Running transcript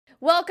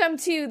Welcome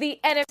to the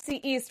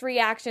NFC East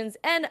reactions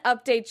and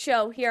update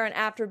show here on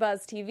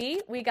AfterBuzz TV.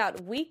 We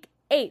got Week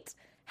 8,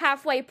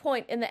 halfway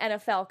point in the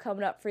NFL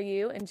coming up for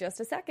you in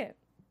just a second.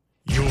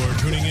 You're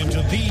tuning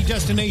into the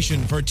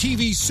destination for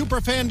TV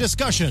superfan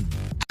discussion,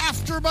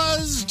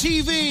 AfterBuzz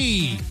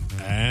TV.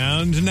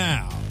 And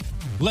now,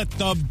 let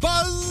the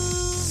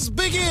buzz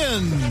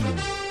begin.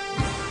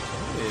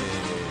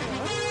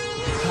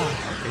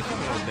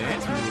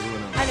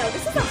 I know,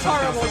 this is a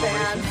horrible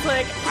dance.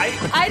 Like,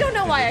 I don't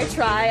know why I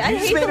try. I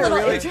hate the little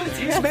intros.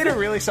 You just made her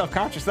really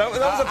self-conscious. That was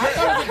a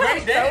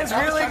great dance.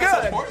 That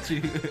was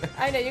really good.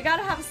 I know, you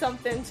gotta have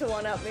something to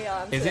one-up me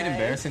on Is today. it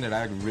embarrassing that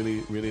I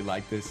really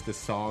like this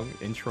song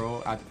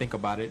intro? I think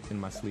about it in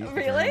my sleep.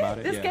 Really? About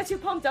it. This yeah. gets you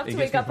pumped up It to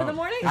gets wake me up in the pumped.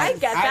 morning? I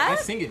get that.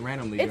 I sing it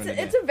randomly It's during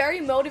the a day.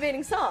 very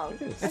motivating song.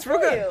 It's real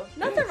good.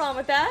 Nothing wrong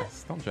with that.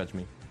 Don't judge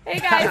me. Hey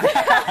guys,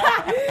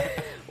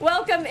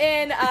 welcome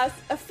in.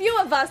 A few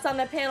of us on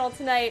the panel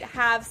tonight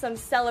have some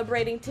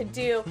celebrating to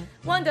do.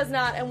 One does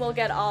not, and we'll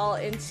get all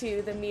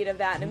into the meat of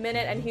that in a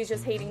minute. And he's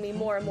just hating me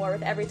more and more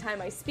with every time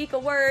I speak a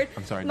word.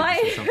 I'm sorry. Did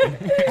you say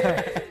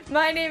something?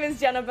 My name is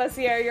Jenna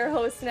Bussiere, your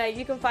host tonight.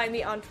 You can find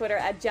me on Twitter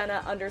at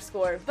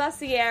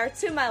Jenna_Bussiere.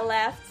 To my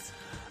left,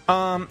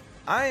 I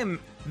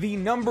am the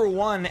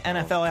 #1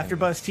 NFL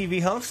AfterBuzz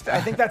TV host.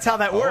 I think that's how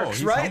that works,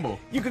 he's right? humble.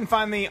 You can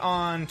find me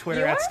on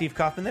Twitter You at are? Steve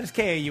Kaufman. That is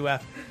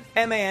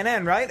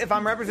KAUFMANN, right? If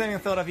I'm representing the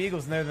Philadelphia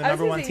Eagles and they're the I was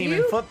gonna #1 say, team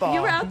in football.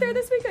 You were out there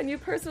this weekend. You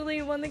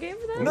personally won the game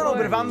for them? No, or-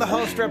 but if I'm the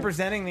host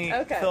representing the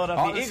Okay.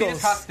 Philadelphia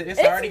Eagles, It's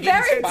already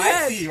getting very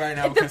spicy good. right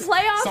now. If the because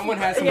playoffs- someone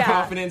has some yeah.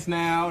 confidence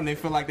now, and they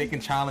feel like they can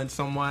challenge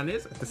someone.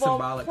 It's the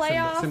symbolic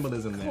playoff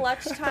symbolism there.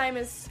 clutch time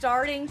is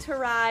starting to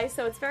rise,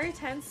 so it's very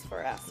tense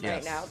for us right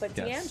Yes, now. But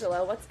yes.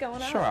 D'Angelo, what's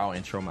going on? Sure, I'll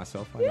intro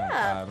myself.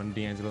 Yeah. I'm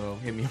D'Angelo.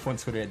 Hit me up on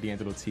Twitter at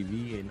D'Angelo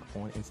TV and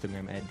on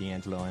Instagram at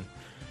D'Angelo. And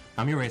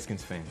I'm your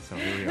Redskins fan, so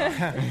here we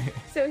are.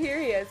 So here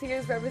he is. He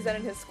is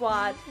representing his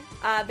squad.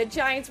 The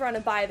Giants were on a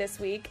bye this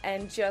week,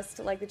 and just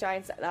like the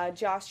Giants,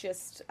 Josh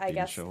just, I Didn't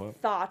guess, show up.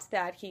 thought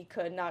that he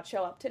could not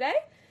show up today.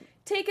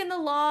 Taking the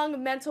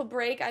long mental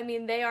break. I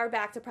mean, they are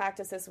back to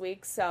practice this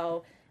week,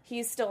 so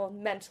he's still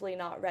mentally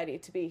not ready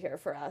to be here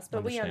for us.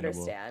 But we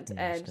Understandable. understand.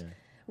 Understand. And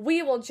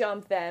we will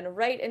jump then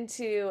right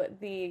into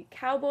the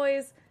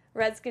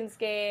Cowboys-Redskins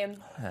game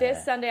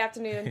this Sunday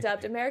afternoon,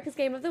 dubbed America's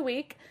Game of the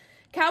Week.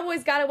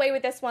 Cowboys got away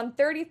with this one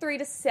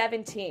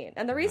 33-17.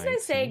 And the reason I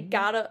say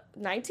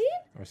 19?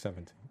 Or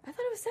 17. I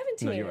thought it was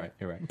 17. No, you're right.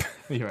 You're right.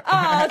 You're right.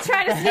 Oh,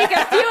 trying to sneak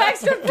a few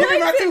extra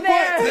points in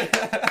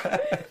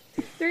there.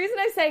 The reason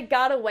I say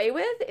got away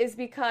with is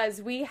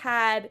because we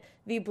had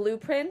the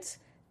blueprint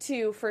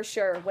to, for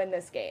sure, win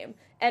this game.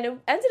 And it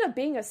ended up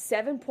being a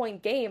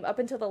 7-point game up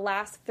until the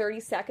last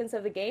 30 seconds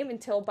of the game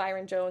until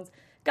Byron Jones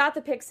got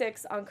the pick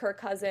six on Kirk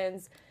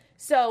Cousins.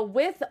 So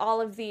with all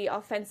of the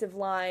offensive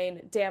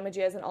line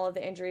damages and all of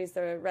the injuries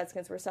the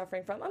Redskins were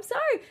suffering from, I'm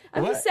sorry.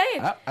 I'm What? just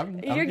saying. I'm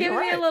You're giving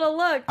me a little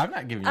look. I'm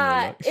not giving you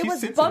a look. It She's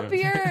was sensitive.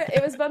 bumpier.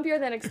 It was bumpier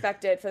than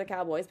expected for the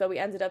Cowboys, but we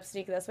ended up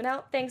sneaking this one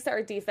out thanks to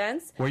our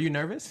defense. Were you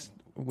nervous?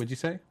 Would you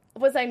say?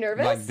 Was I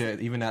nervous?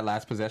 Like even that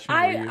last possession?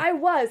 were you? I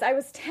was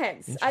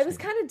tense. I was Interesting.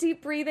 kind of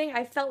deep breathing.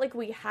 I felt like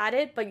we had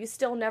it, but you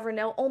still never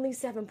know. Only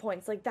 7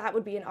 points. Like, that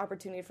would be an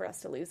opportunity for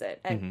us to lose it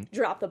and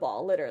drop the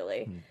ball,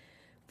 literally.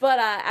 But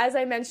as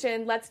I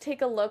mentioned, let's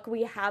take a look.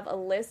 We have a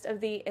list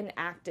of the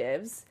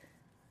inactives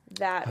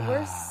that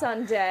were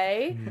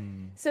Sunday.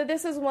 So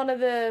this is one of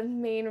the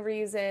main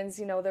reasons,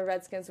 the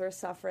Redskins were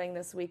suffering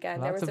this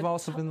weekend. Lots of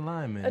offensive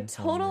linemen. a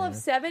total of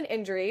 7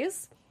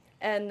 injuries.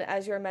 And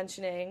as you're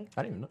mentioning,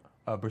 I didn't even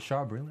know.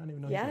 Brashard Breeland? I didn't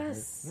even know.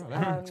 Yes. He was hurt.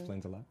 No, that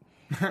explains a lot.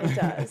 it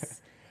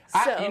does.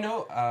 I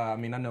know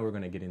we're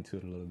going to get into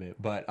it a little bit,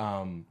 but,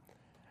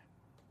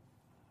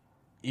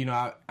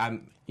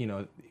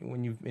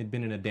 when you've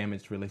been in a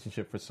damaged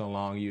relationship for so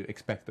long, you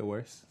expect the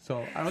worst.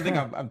 So I don't think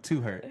I'm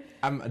too hurt.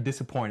 I'm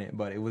disappointed,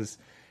 but it was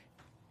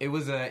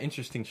an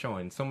interesting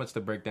showing. So much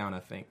to break down, I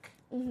think.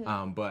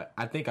 But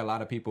I think a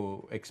lot of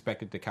people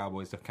expected the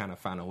Cowboys to kind of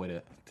find a way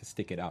to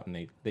stick it out, and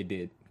they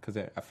did, because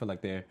I feel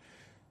like they're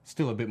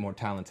still a bit more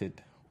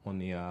talented on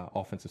the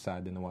offensive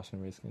side than the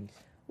Washington Redskins.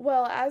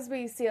 Well, as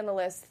we see on the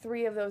list,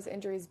 3 of those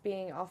injuries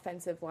being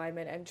offensive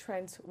linemen, and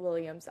Trent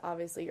Williams,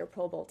 obviously your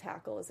Pro Bowl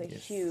tackle, is a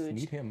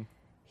Need him.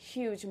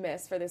 huge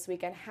miss for this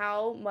weekend.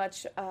 How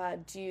much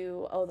do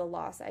you owe the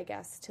loss, I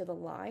guess, to the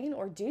line,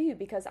 or do you?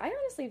 Because I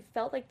honestly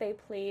felt like they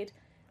played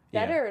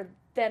better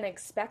than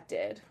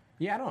expected.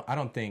 Yeah, I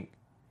don't think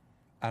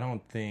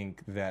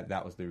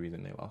that was the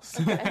reason they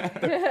lost.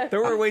 there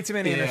were way too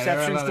many Yeah, there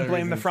are a interceptions lot to of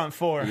blame the reasons. front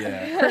four.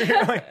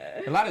 Yeah.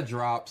 A lot of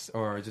drops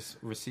or just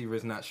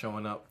receivers not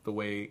showing up the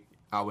way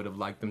I would have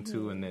liked them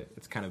to, and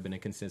it's kind of been a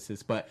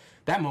consensus. But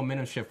that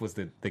momentum shift was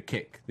the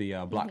kick,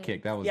 the block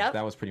kick. That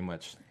was pretty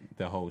much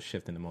the whole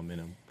shift in the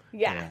momentum.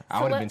 Yeah. I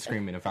So would have been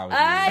screaming if I was.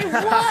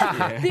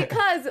 I would,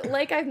 because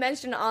like I've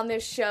mentioned on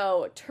this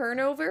show,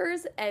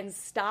 turnovers and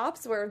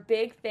stops were a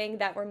big thing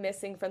that were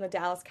missing from the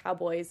Dallas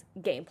Cowboys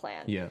game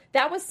plan. Yeah.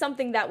 That was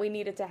something that we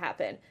needed to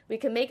happen. We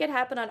can make it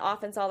happen on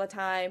offense all the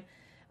time.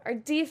 Our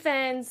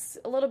defense,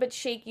 a little bit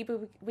shaky,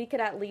 but we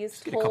could at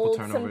least get a couple hold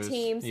some turnovers.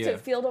 teams Yeah. to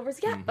field overs.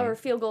 Yeah, or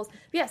field goals.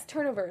 Yes,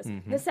 turnovers.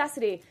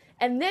 Necessity.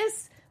 And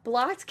this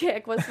blocked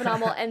kick was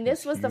phenomenal. And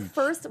this was the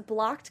first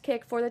blocked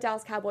kick for the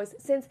Dallas Cowboys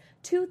since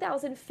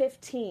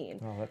 2015.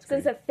 Oh, that's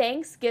since great. a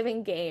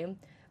Thanksgiving game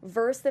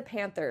versus the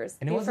Panthers.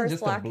 And it the wasn't first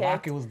just the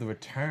block, kick. it was the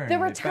return. The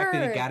fact that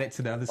return. he got it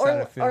to the other side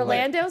of the field.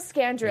 Orlando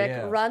Scandrick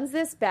Yeah. runs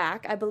this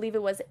back. I believe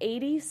it was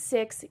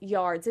 86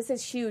 yards. This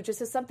is huge.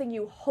 This is something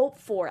you hope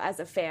for as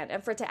a fan.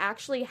 And for it to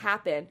actually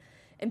happen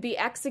and be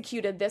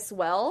executed this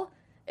well,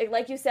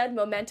 like you said,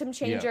 momentum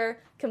changer,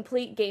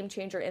 complete game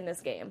changer in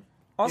this game.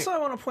 Also, I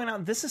want to point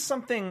out this is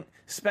something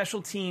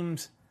special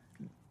teams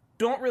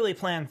don't really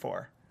plan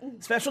for.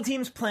 Special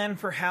teams plan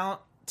for how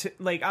to,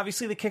 like,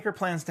 obviously the kicker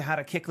plans to how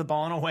to kick the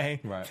ball in a way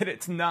Right. that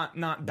it's not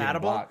Getting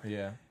battable. blocked,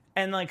 yeah.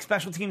 And like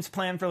special teams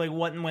plan for like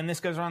what and when this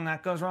goes wrong,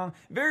 that goes wrong.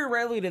 Very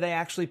rarely do they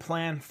actually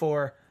plan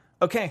for,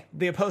 okay,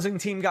 the opposing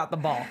team got the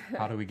ball.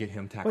 How do we get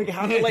him tackled?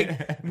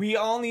 Like, we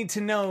all need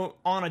to know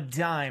on a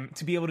dime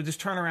to be able to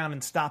just turn around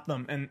and stop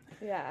them. And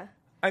Yeah.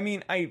 I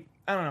mean, I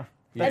don't know.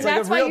 Yeah. It's And like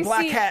that's a why real you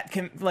black see- hat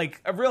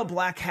a real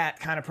black hat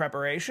kind of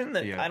preparation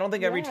that Yeah. I don't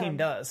think every Yeah. team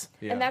does.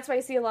 Yeah. And that's why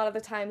you see a lot of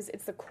the times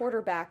it's the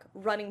quarterback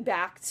running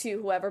back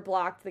to whoever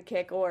blocked the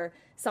kick, or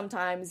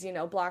sometimes,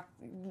 block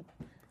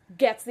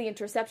gets the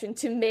interception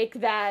to make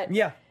that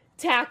Yeah.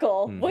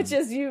 tackle, which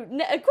is a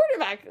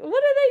quarterback.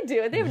 What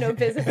do? They have no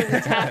business in the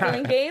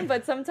tackling game,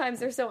 but sometimes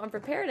they're so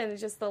unprepared, and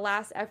it's just the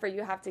last effort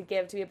you have to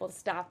give to be able to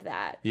stop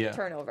that Yeah.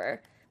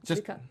 turnover.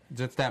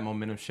 just that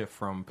momentum shift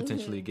from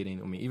potentially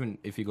getting. I mean, even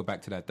if you go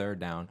back to that third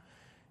down,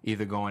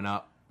 either going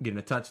up, getting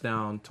a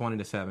touchdown,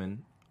 20-7,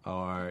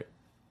 or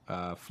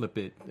flip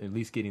it, at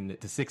least getting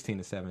it to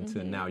 16-7.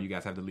 To now, you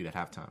guys have the lead at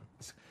halftime.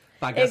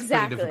 Like that's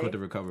Exactly. pretty difficult to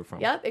recover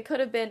from. Yep, it could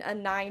have been a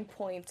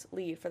 9-point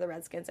lead for the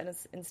Redskins, and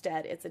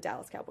instead it's a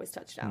Dallas Cowboys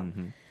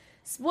touchdown.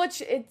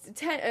 Which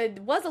it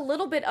was a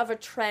little bit of a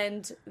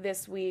trend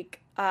this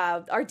week.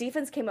 Our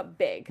defense came up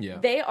big. Yeah.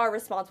 They are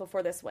responsible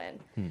for this win.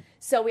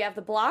 So we have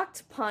the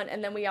blocked punt,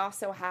 and then we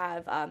also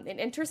have an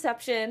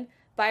interception.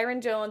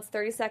 Byron Jones,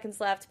 30 seconds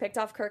left, picked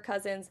off Kirk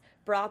Cousins,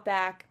 brought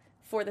back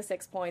for the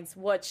 6 points,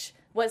 which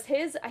was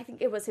I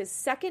think it was his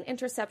second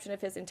interception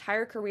of his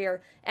entire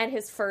career and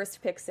his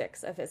first pick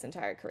six of his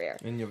entire career.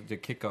 And the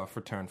kickoff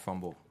return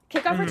fumble.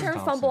 Kickoff return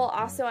Thompson, fumble.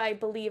 yeah. Also, I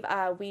believe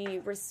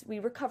we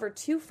recovered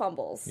 2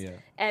 fumbles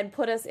and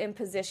put us in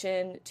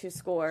position to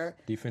score.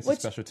 Defensive which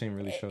special team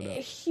really showed up.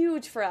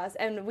 Huge for us,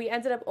 and we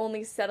ended up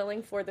only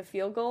settling for the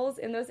field goals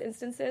in those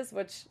instances,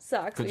 which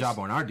sucks. Good job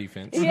on our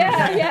defense.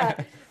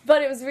 Yeah.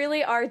 But it was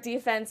really our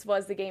defense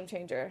was the game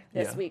changer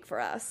this Yeah. week for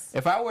us.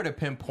 If I were to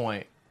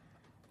pinpoint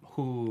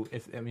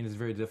it's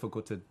very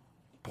difficult to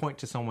point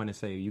to someone and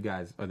say, you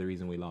guys are the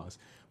reason we lost.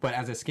 But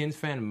as a Skins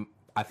fan,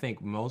 I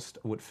think most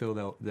would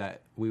feel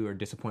that we were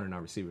disappointed in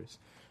our receivers.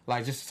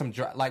 Like just some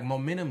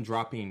momentum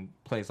dropping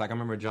plays. Like I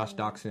remember Josh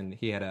Doxson,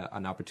 he had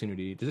an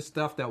opportunity. Just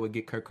stuff that would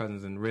get Kirk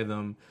Cousins in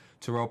rhythm.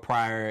 Terrell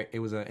Pryor, it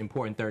was an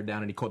important third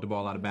down and he caught the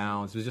ball out of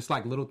bounds. It was just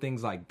like little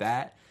things like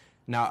that.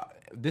 Now,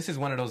 this is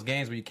one of those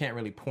games where you can't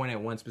really point at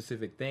one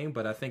specific thing,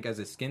 but I think as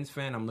a Skins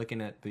fan, I'm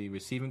looking at the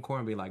receiving core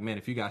and be like, man,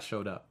 if you guys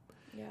showed up,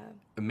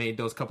 made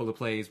those couple of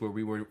plays where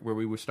we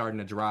were starting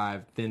to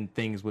drive, then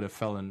things would have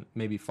fallen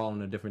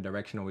in a different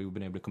direction, or we would have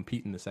been able to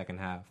compete in the second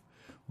half.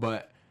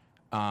 But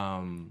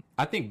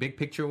I think big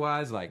picture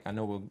wise, like I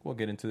know we'll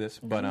get into this,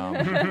 but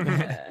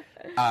the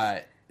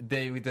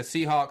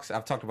Seahawks.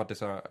 I've talked about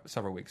this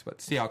several weeks, but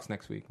Seahawks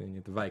next week, then you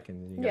get the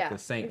Vikings, and you get the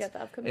Saints. We got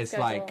the upcoming It's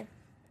schedule. like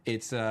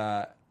it's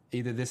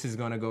either this is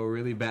going to go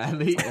really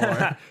badly,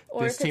 or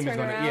Or this it could team is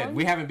turn going to. Yeah, around.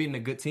 we haven't beaten a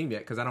good team yet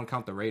because I don't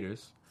count the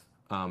Raiders.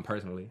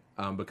 Personally,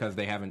 because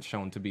they haven't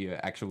shown to be an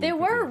actual. They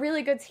were a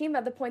really good team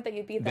at the point that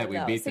you beat them, that we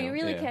though. beat So them. you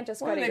really yeah. can't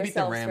just Well, credit they beat the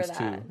yourselves Rams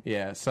for that. too.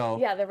 Yeah, so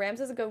Yeah, the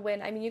Rams is a good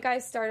win. I mean, you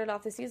guys started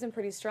off the season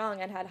pretty strong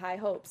and had high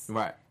hopes.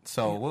 right.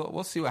 So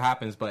we'll see what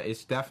happens, but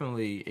it's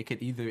definitely it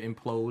could either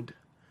implode,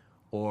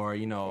 or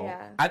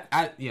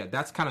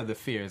that's kind of the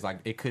fear is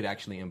like it could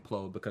actually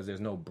implode because there's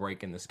no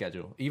break in the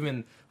schedule.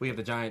 Even we have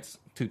the Giants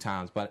 2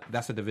 times, but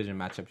that's a division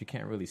matchup. You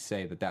can't really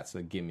say that that's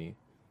a gimme.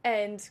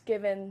 And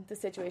given the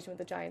situation with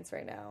the Giants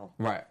right now.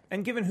 Right.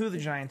 And given who the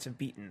Giants have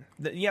beaten,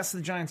 yes,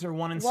 the Giants are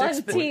 1-6.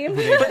 One but, team.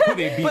 Who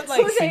they beat? But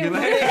like, Who they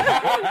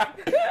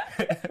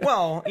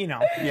well,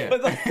 Yeah.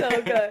 but like, so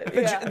good.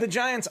 Yeah. the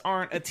Giants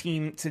aren't a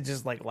team to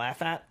just like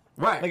laugh at.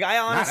 Right. Like I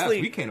Not us.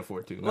 honestly, we can't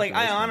afford to. like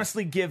I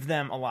honestly give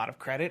them a lot of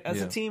credit as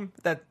Yeah. a team.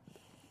 That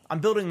I'm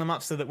building them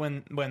up so that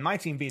when my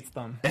team beats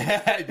them,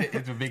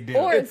 it's a big deal.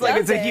 Or it's like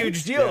it's a doesn't.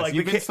 huge deal. Yes, like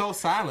you've we been can't- so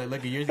silent.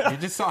 Look, you're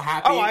just so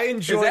happy. Oh, I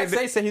enjoy Is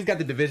that it. say he's got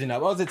the division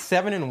up? Oh, is it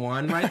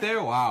 7-1 right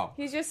there? Wow.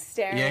 He's just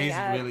staring Yeah, he's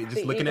at really just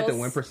the looking at the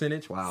Eagles win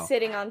percentage. Wow.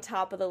 sitting on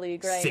top of the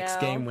league right now.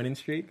 6-game winning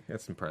streak.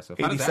 That's impressive.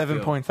 How does that feel?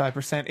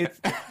 87.5%.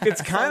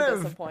 It's kind So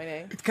of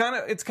disappointing. it's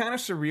kind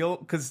of surreal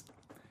because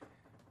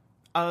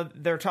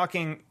they're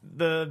talking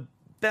the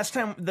Best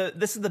time.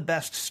 This is the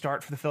best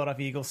start for the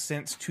Philadelphia Eagles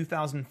since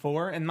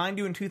 2004. And mind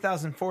you, in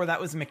 2004, that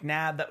was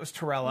McNabb, that was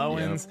Terrell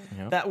Owens,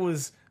 Yep. that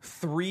was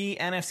 3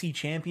 NFC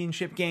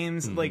Championship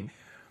games. Like,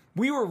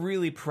 we were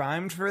really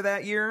primed for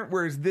that year.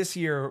 Whereas this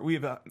year, we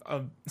have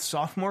a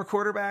sophomore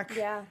quarterback,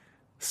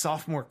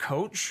 sophomore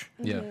coach.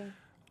 Yeah.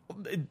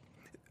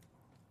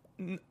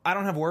 I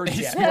don't have words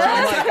yet.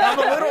 I'm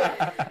a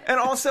little, and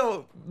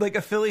also like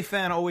a Philly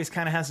fan always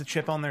kind of has a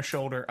chip on their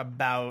shoulder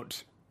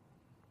about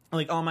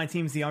like, oh, my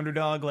team's the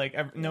underdog.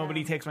 Like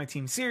nobody takes my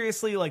team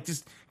seriously. Like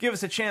just give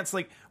us a chance.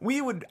 Like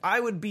I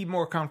would be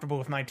more comfortable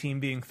with my team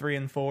being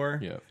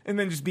 3-4, and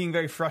then just being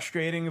very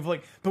frustrating of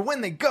like, but when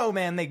they go,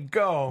 man, they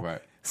go.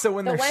 Right. So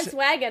when The Wentz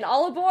wagon,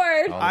 all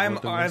aboard.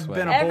 I've been aboard.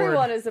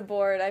 Everyone is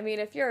aboard. I mean,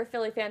 if you're a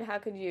Philly fan, how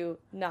could you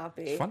not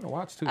be? It's fun to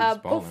watch, too. It's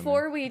balling,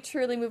 Before man. we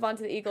truly move on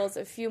to the Eagles,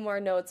 a few more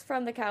notes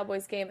from the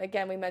Cowboys game.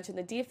 Again, we mentioned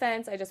the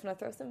defense. I just want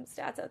to throw some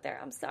stats out there.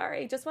 I'm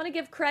sorry. Just want to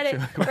give credit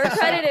where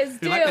credit is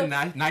due. You're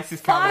like the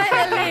nicest Cowboys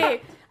fan.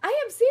 Finally!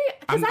 I am seeing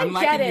because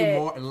I get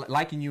it.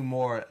 Liking you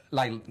more,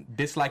 like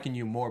disliking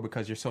you more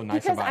because you're so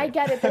nice Because about I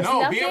get it. There's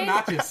No, nothing, be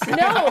obnoxious.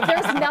 No,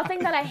 there's nothing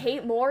that I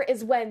hate more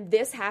is when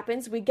this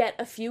happens. We get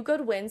a few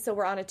good wins, so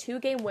we're on a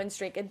 2-game win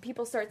streak, and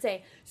people start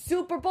saying,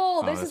 Super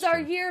Bowl, this is that's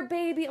our true. year,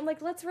 baby. I'm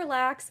like, let's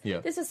relax. Yeah.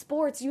 This is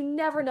sports. You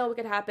never know what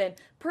could happen.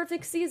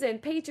 Perfect season,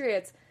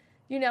 Patriots,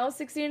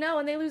 16-0,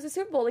 and they lose the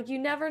Super Bowl. Like, you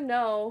never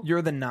know.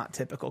 You're the not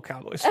typical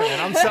Cowboys fan.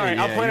 I'm sorry.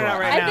 I'll point it out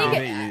right I now. think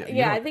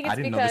I think it's I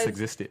didn't know because this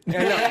existed.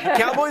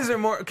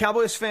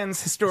 Cowboys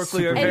fans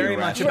historically are Super very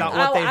much about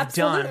what they've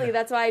absolutely. done.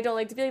 That's why I don't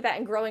like to be like that.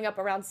 And growing up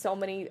around so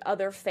many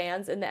other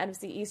fans in the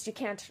NFC East, you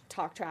can't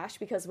talk trash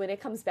because when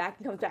it comes back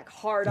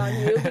hard on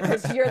you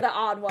because you're the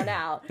odd one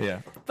out.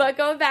 Yeah. But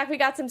going back, we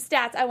got some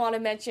stats. I want to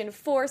mention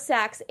 4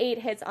 sacks, 8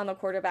 hits on the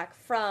quarterback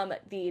from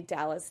the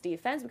Dallas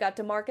defense. We got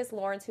DeMarcus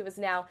Lawrence, who is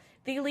now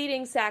the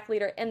leading sack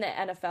leader in the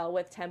NFL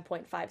with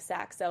 10.5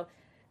 sacks. So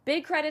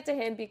big credit to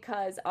him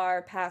because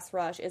our pass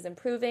rush is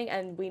improving,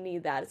 and we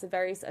need that. It's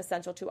very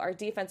essential to our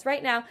defense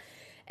right now.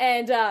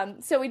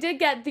 And so we did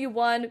get the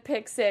 1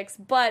 pick six,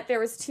 but there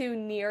was 2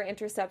 near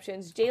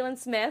interceptions. Jalen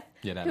Smith,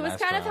 who was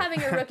kind of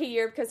having a rookie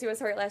year because he was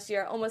hurt last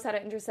year, almost had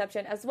an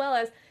interception, as well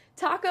as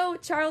Taco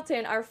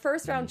Charlton, our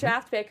first-round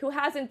draft pick, who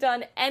hasn't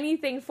done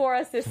anything for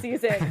us this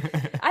season.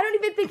 I don't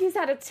even think he's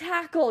had a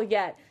tackle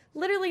yet.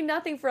 Literally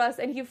nothing for us,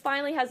 and he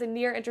finally has a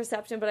near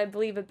interception, but I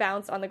believe it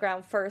bounced on the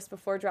ground first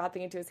before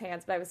dropping into his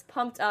hands. But I was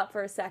pumped up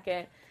for a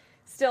second.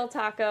 Still,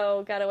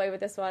 Taco got away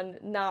with this one,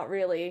 not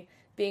really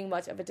being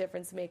much of a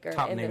difference maker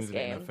Top in names this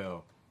game. in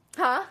NFL.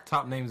 Huh?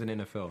 Top names in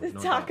NFL.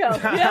 No Taco.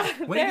 doubt.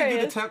 Yeah, When there did he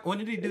he do is. when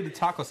did he do the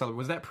taco celebration?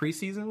 Was that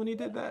preseason when he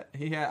did that?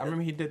 I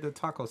remember he did the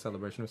taco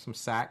celebration with some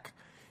sack,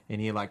 and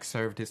he like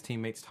served his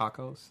teammates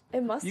tacos.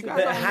 It must You be.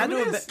 guys That had to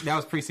have this? That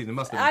was preseason. It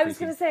must have been I was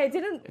going preseason. to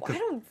say, I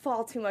don't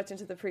fall too much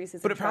into the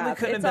preseason But it probably trap.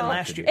 couldn't It's have been all-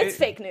 last year. It's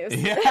fake news.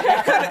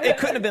 It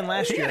couldn't have been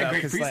last He year, had a though.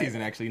 great 'cause, preseason,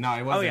 like, actually. No,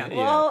 it wasn't. yeah.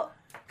 Well,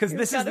 Because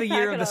this is gotta the pack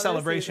year it of the on this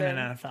celebration in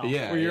season. NFL,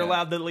 Yeah, where you're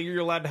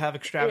yeah. allowed to have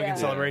extravagant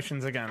Yeah.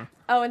 celebrations again.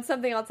 Oh, and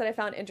something else that I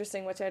found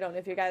interesting, which I don't know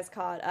if you guys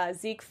caught,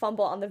 Zeke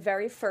fumble on the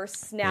very first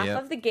snap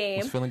Yep. of the game.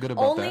 Was feeling good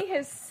about only that.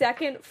 his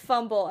second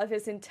fumble of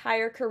his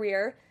entire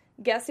career.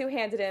 Guess who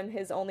handed him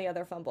his only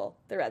other fumble?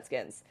 The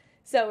Redskins.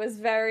 So it was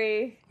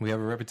very... We have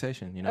a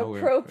reputation, we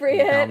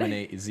Appropriate.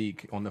 dominate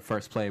Zeke on the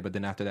first play, but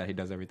then after that, he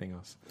does everything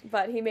else.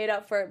 But he made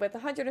up for it with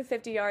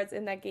 150 yards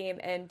in that game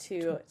and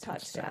 2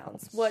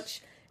 touchdowns,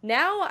 which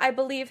now I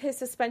believe his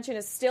suspension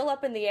is still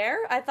up in the air.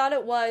 I thought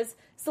it was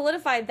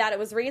solidified that it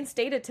was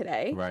reinstated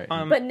today. Right.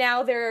 But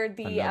now the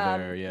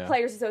Another,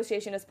 Players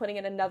Association is putting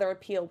in another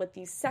appeal with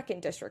the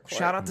second district court.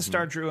 Shout out to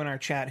Star Drew in our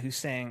chat who's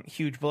saying,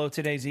 huge blow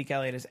today. Zeke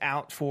Elliott is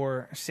out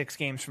for 6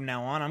 games from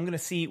now on. I'm going to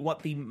see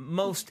what the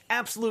most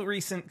absolute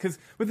recent, because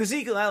with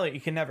Ezekiel Elliott,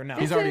 you can never know.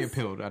 He's already is-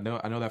 appealed. I know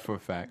that for a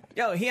fact.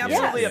 Yo, he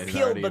absolutely Yeah, he's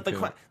appealed, already but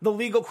appealed. the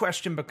legal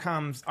question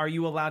becomes, are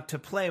you allowed to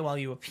play while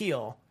you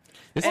appeal?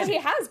 Well, he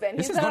has been.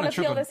 this He's is been on gonna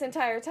appeal trickle- this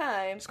entire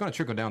time. It's going to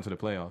trickle down to the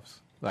playoffs.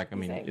 Like, I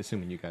mean, think?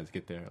 assuming you guys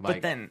get there.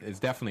 Like, then- it's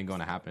definitely going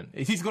to happen.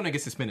 He's going to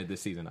get suspended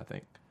this season, I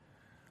think.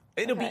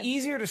 It'll Okay. be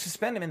easier to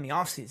suspend him in the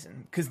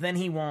offseason, because then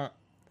he won't,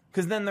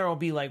 because then there will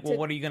be like, well,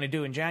 what are you going to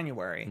do in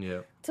January? Yeah.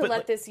 To But, let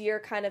like- this year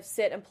kind of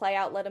sit and play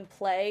out, let him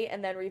play,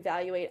 and then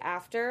reevaluate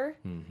after.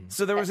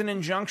 So there was an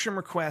injunction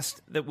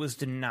request that was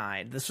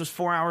denied. This was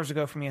 4 hours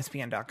ago from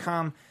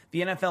ESPN.com.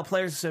 The NFL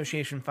Players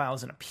Association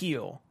files an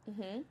appeal,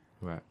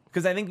 Right.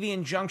 because I think the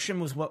injunction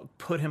was what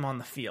put him on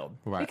the field.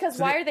 Right. Because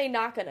why are they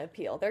not going to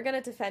appeal? They're going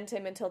to defend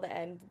him until the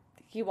end.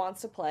 He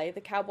wants to play.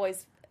 The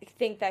Cowboys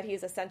think that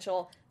he's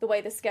essential the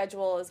way the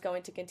schedule is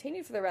going to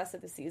continue for the rest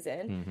of the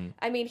season.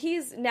 I mean,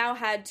 he's now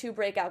had 2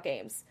 breakout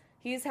games.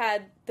 He's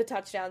had the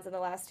touchdowns in the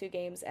last 2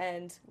 games,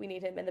 and we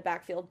need him in the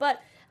backfield.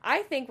 But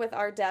I think with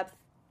our depth,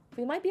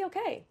 we might be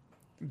okay.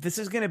 This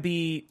is going to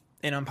be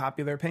an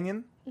unpopular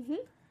opinion,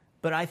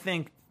 but I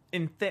think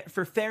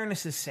for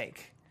fairness'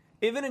 sake,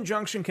 if an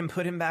injunction can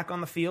put him back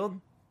on the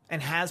field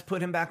and has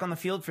put him back on the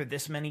field for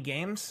this many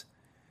games,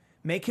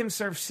 make him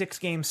serve 6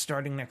 games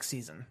starting next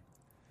season.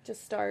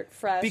 Just start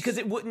fresh. Because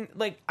it wouldn't,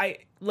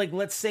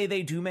 let's say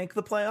they do make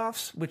the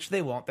playoffs, which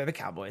they won't. They're the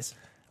Cowboys.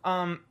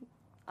 I'm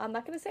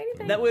not going to say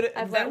anything.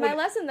 I've that learned my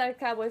lesson that a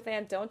Cowboy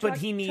fan don't talk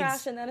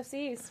trash in the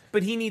NFC East.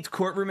 But he needs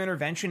courtroom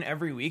intervention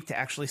every week to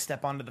actually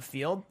step onto the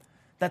field.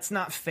 That's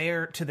not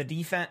fair to the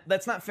defense.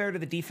 That's not fair to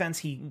the defense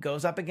he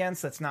goes up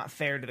against. That's not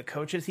fair to the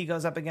coaches he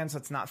goes up against.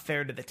 That's not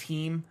fair to the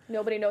team.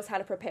 Nobody knows how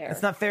to prepare.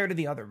 It's not fair to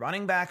the other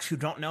running backs who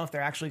don't know if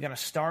they're actually going to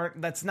start.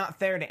 That's not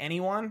fair to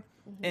anyone.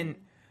 Mm-hmm. And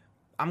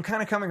I'm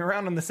kind of coming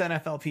around on this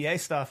NFLPA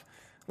stuff.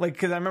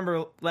 Because I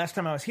remember last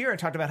time I was here, I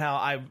talked about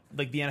how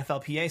the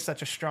NFLPA is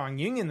such a strong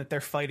union that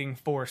they're fighting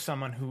for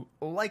someone who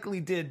likely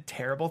did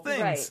terrible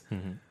things. Right.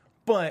 Mm-hmm.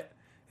 But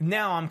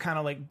now I'm kind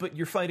of but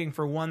you're fighting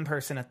for one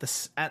person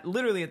at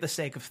literally at the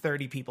sake of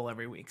 30 people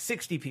every week,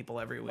 60 people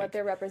every week. What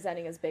they're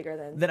representing is bigger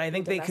than that. I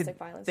think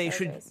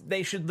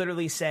they should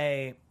literally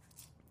say,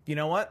 you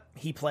know what?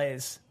 He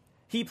plays,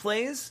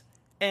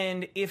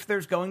 and if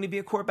there's going to be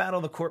a court battle,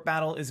 the court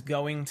battle is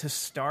going to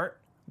start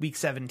week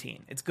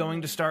 17. It's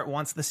going to start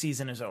once the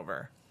season is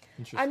over.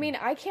 I mean,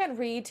 I can't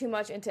read too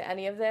much into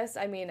any of this.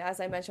 I mean, as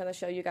I mentioned on the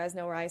show, you guys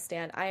know where I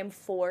stand. I am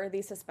for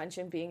the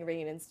suspension being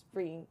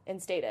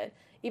reinstated,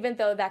 even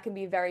though that can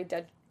be very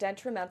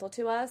detrimental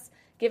to us.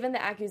 Given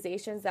the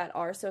accusations that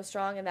are so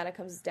strong and that it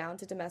comes down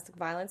to domestic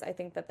violence, I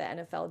think that the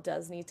NFL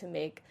does need to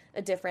make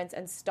a difference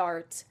and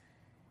start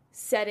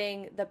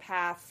setting the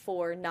path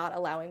for not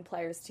allowing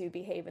players to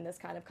behave in this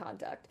kind of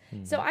conduct.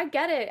 So I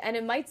get it, and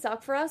it might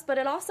suck for us, but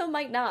it also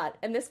might not.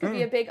 And this could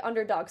be a big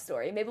underdog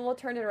story. Maybe we'll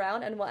turn it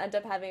around and we'll end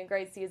up having a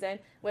great season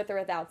with or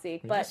without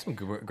Zeke. But some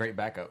great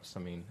backups. I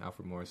mean,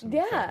 Alfred Morrison.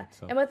 Yeah,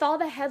 and with all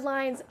the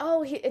headlines,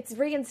 it's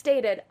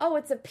reinstated. Oh,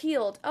 it's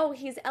appealed. Oh,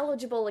 he's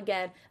eligible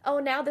again. Oh,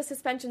 now the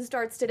suspension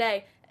starts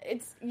today.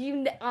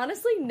 You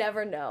honestly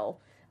never know.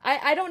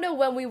 I don't know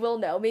when we will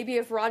know. Maybe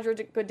if Roger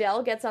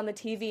Goodell gets on the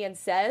TV and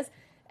says,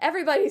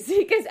 everybody,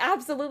 Zeke is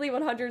absolutely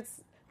 100%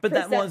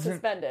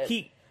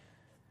 suspended.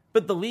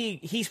 But the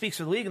league, he speaks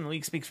for the league and the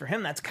league speaks for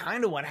him. That's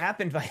kind of what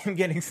happened by him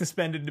getting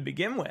suspended to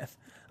begin with.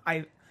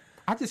 I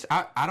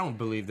don't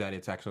believe that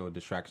it's actually a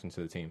distraction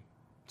to the team,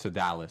 to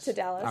Dallas.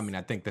 I mean,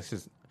 I think this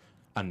is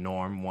a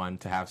norm one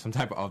to have some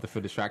type of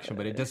off-the-field distraction,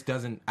 but it just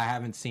doesn't, I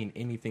haven't seen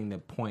anything to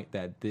point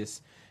that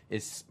this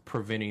is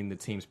preventing the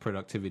team's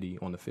productivity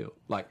on the field.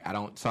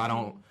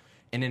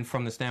 And then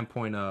from the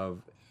standpoint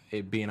of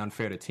it being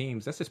unfair to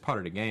teams, that's just part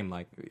of the game.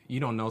 Like, you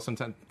don't know,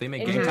 sometimes they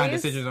make game time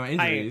decisions on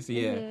injuries.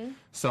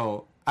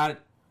 So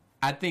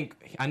I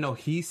think, I know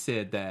he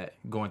said that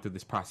going through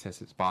this process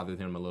has bothered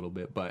him a little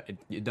bit, but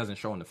it doesn't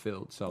show on the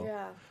field. So,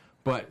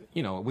 but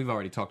we've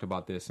already talked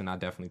about this, and I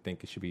definitely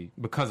think it should be,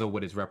 because of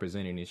what it's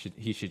representing,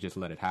 he should just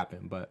let it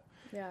happen. But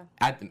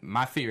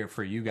my fear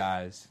for you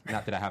guys,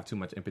 not that I have too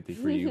much empathy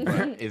for you,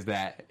 but is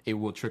that it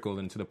will trickle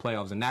into the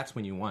playoffs, and that's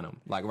when you want them.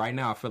 Like right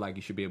now, I feel like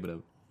you should be able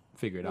to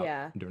figure it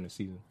out during the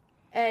season.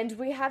 And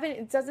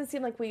it doesn't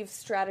seem like we've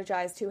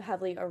strategized too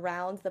heavily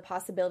around the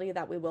possibility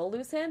that we will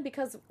lose him,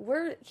 because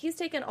he's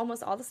taken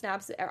almost all the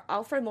snaps.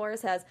 Alfred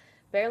Morris has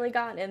barely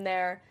gotten in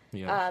there.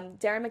 Darren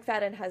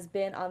McFadden has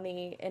been on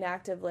the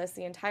inactive list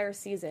the entire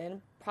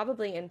season,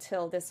 probably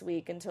until this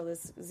week, until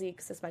this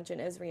Zeke suspension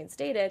is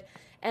reinstated.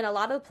 And a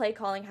lot of the play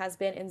calling has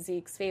been in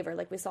Zeke's favor.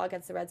 Like we saw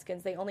against the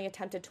Redskins, they only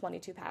attempted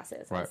 22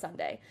 passes on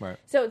Sunday.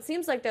 So it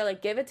seems like they're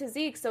like, give it to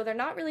Zeke. So they're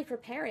not really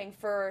preparing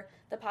for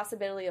the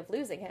possibility of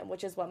losing him,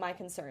 which is what my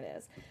concern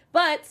is.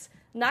 But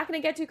not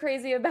going to get too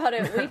crazy about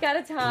it. Week at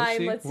a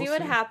time. Let's see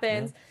what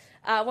happens.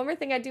 Yeah. One more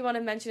thing I do want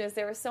to mention is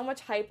there was so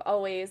much hype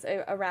always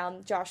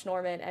around Josh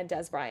Norman and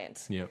Dez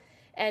Bryant.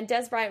 And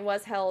Dez Bryant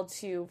was held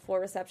to 4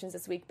 receptions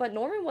this week, but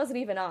Norman wasn't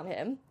even on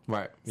him.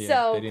 Yeah,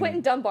 so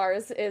Quentin Dunbar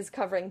is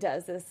covering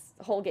Dez this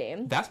whole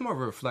game. That's more of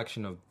a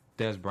reflection of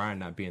Dez Bryant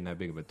not being that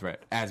big of a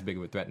threat, as big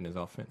of a threat in his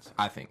offense,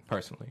 I think,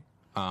 personally.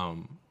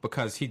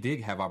 Because he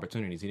did have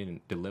opportunities. He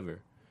didn't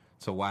deliver.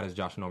 So why does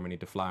Josh Norman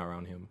need to fly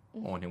around him,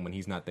 on him, when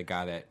he's not the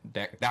guy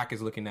that Dak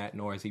is looking at,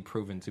 nor is he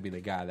proven to be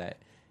the guy that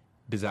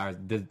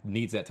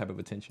needs that type of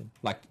attention?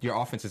 Like, your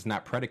offense is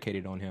not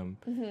predicated on him.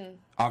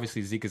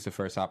 Obviously, Zeke is the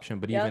first option,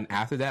 but even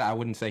after that, I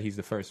wouldn't say he's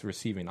the first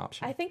receiving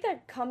option. I think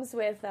that comes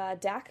with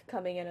Dak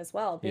coming in as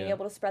well, being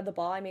able to spread the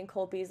ball. I mean,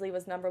 Cole Beasley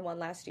was number 1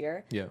 last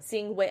year.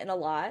 Seeing Witten a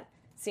lot,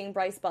 seeing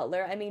Bryce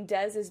Butler. I mean,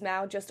 Dez is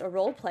now just a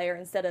role player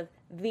instead of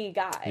the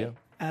guy.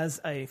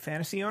 As a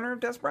fantasy owner of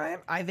Dez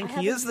Bryant, I think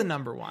he is the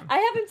number 1. I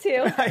have him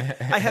too.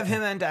 I have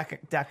him and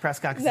Dak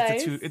Prescott,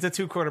 because it's a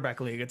 2-quarterback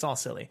league. It's all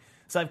silly.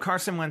 So I have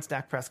Carson Wentz,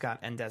 Dak Prescott,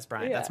 and Dez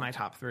Bryant. That's my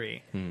top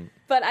 3.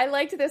 But I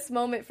liked this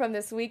moment from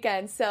this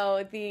weekend.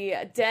 So the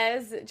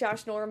Dez,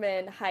 Josh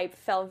Norman hype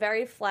fell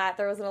very flat.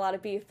 There wasn't a lot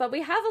of beef. But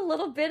we have a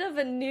little bit of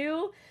a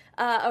new,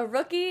 a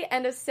rookie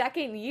and a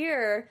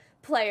second-year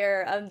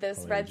player of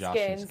this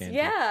Redskins.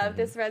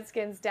 This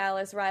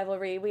Redskins-Dallas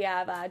rivalry. We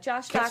have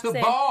Josh Catch Doxson.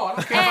 The ball. I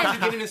don't care about you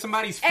getting in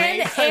somebody's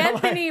face. And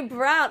Anthony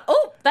Brown.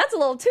 Oh, that's a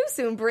little too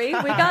soon, Bree.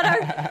 We got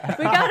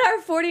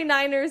our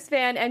 49ers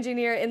fan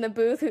engineer in the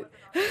booth.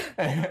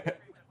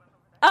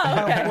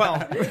 Oh, okay.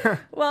 Well,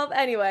 Well,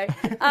 anyway,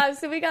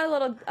 so we got a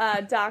little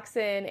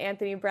Dachshund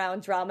Anthony Brown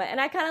drama, and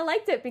I kind of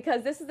liked it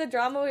because this is the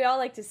drama we all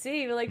like to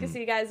see. We like to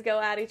see guys go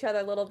at each other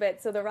a little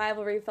bit. So the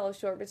rivalry fell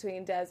short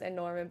between Des and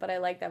Norman, but I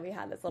like that we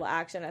had this little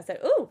action. I said,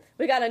 "Ooh,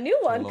 we got a new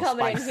one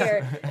coming in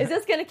here. Is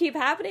this going to keep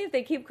happening if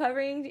they keep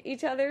covering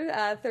each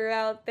other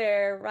throughout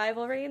their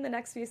rivalry in the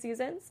next few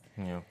seasons?"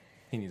 Yeah.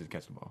 He needs to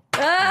catch the ball.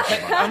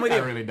 I'm with I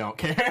you. really don't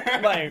care.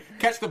 Like,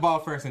 Catch the ball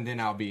first, and then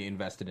I'll be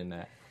invested in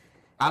that.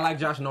 I like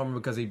Josh Norman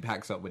because he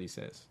backs up what he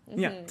says.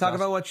 yeah, talk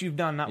about what you've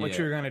done, not what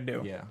you're going to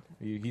do. Yeah,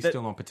 he's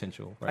still on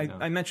potential right now.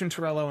 I mentioned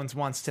Terrell Owens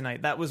once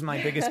tonight. That was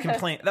my biggest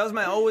complaint. That was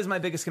always my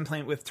biggest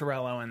complaint with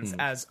Terrell Owens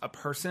as a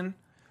person,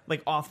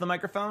 like off the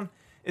microphone,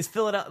 is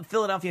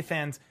Philadelphia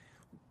fans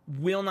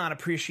will not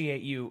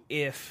appreciate you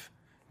if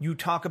you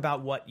talk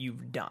about what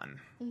you've done.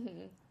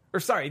 Or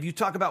sorry, if you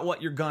talk about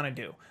what you're gonna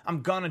do.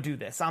 I'm gonna do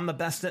this. I'm the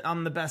best.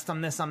 I'm the best on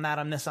this. I'm that.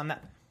 I'm this. I'm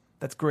that.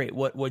 That's great.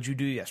 What'd you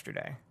do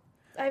yesterday?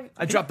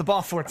 I dropped the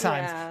ball 4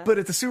 times, but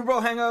it's a Super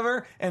Bowl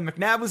hangover, and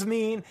McNabb was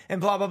mean,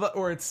 and blah blah blah.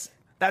 Or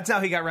that's how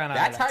he got run out.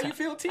 That's of that how town. you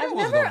feel. Tia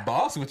was the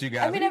boss with you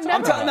guys. I mean, What are you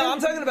I've talking never- about?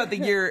 I'm talking about the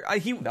year.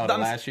 the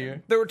last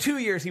year? There were 2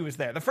 years he was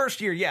there. The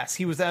first year, yes,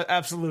 he was an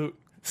absolute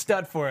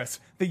stud for us.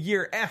 The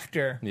year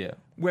after, Yeah.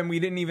 when we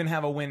didn't even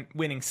have a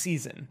winning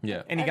season,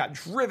 Yeah. and he got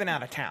driven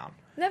out of town.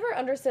 Never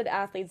understood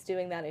athletes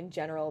doing that in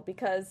general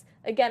because,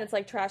 again, it's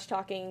like trash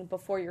talking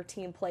before your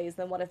team plays.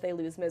 Then what if they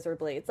lose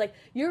miserably? It's like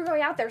you're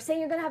going out there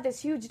saying you're going to have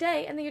this huge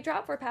day, and then you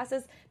drop 4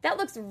 passes. That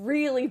looks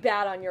really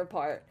bad on your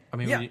part. I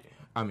mean, Yeah.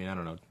 I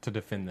don't know, to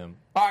defend them.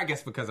 Or I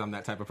guess because I'm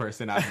that type of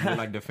person, I really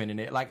like defending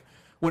it. Like,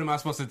 what am I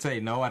supposed to say?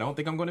 No, I don't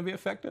think I'm going to be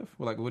effective?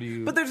 Well, like, what do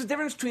you... But there's a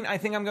difference between I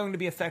think I'm going to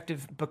be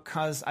effective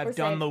because I've Or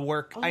done say, the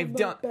work. "I'm I've the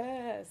done.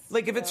 best,"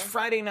 Like if you it's know?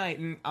 Friday night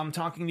and I'm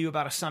talking to you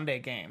about a Sunday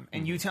game,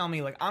 and you tell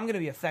me like I'm going to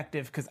be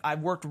effective because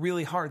I've worked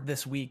really hard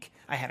this week.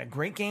 I had a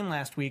great game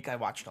last week. I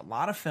watched a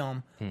lot of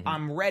film.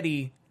 I'm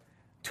ready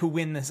to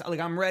win this. Like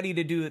I'm ready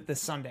to do it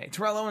this Sunday.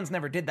 Terrell Owens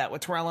never did that.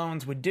 What Terrell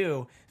Owens would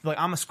do is like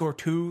I'm gonna score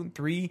 2,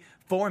 3,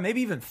 4,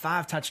 maybe even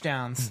 5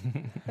 touchdowns.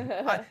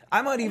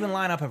 I might even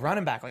line up a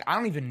running back. Like I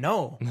don't even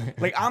know.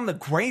 Like I'm the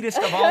greatest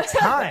of all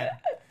time.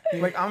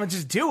 Like I'm gonna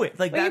just do it.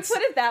 Like When that's you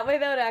put it that way,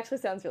 though, it actually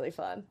sounds really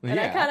fun. And I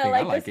Yeah, kind of think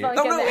I like this it. funk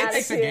No, and no, the it attitude.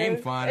 makes the game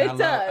fun. It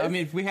does. I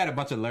mean, if we had a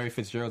bunch of Larry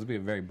Fitzgeralds, it'd be a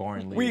very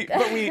boring league.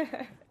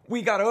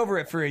 we got over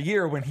it for a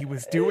year when he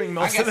was doing I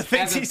most guess of the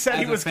things as a- he said as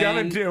he a was gonna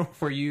fan, do.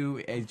 For you,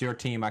 as your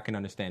team, I can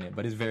understand it,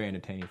 but it's very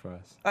entertaining for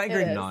us. I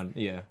agree. It is.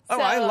 Yeah. Oh,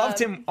 So, I loved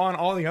him on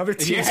all the other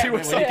teams he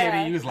was when he on. came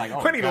in, he was like,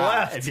 oh, When he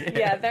God. left.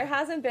 Yeah, there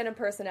hasn't been a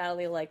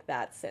personality like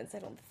that since, I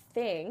don't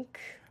think.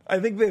 I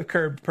think they've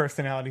curbed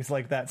personalities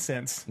like that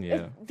since.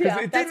 Yeah. Because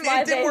Yeah, it that's didn't,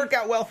 why it didn't they work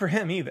out well for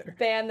him either.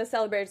 banned the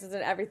celebrations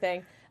and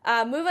everything.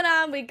 Moving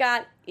on, we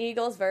got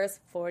Eagles versus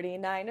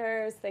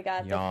 49ers. They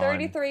got Yawn.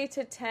 the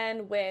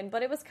 33-10 win,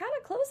 but it was kind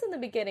of close in the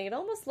beginning. It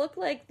almost looked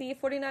like the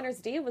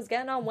 49ers D was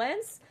getting on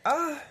Wentz.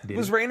 It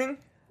was raining.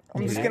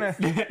 I'm just gonna.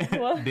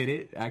 Did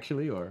it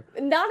actually, or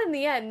Not in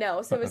the end,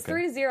 no. So it was Okay.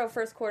 3-0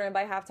 first quarter, and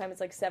by halftime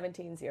it's like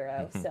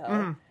 17-0.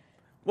 So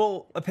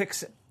Well, a pick.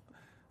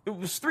 It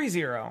was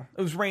 3-0.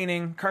 It was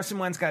raining. Carson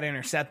Wentz got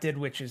intercepted,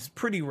 which is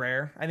pretty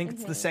rare. I think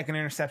it's the second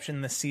interception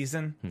this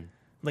season,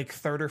 like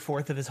 3rd or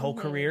 4th of his whole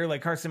career.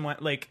 Like Carson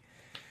Wentz, like.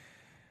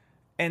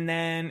 And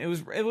then it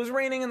was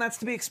raining, and that's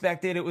to be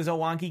expected. It was a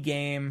wonky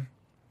game.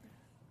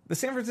 The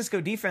San Francisco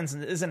defense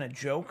isn't a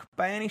joke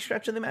by any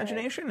stretch of the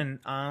imagination,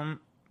 and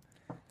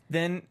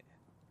then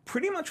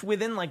pretty much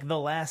within like the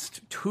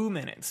last 2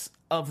 minutes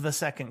of the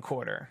second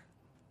quarter,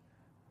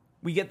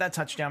 we get that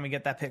touchdown, we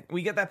get that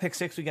pick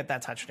six, we get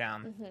that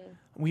touchdown.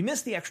 We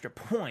miss the extra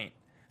point,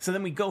 so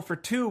then we go for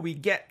 2, we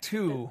get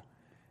 2,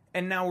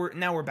 and now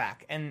we're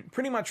back. And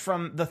pretty much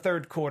from the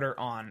third quarter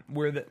on,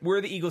 we're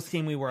the Eagles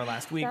team we were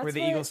last week. That's We're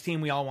the what- Eagles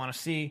team we all want to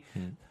see.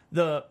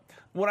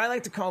 What I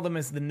like to call them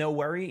is the no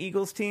worry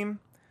Eagles team,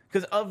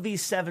 because of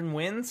these 7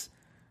 wins,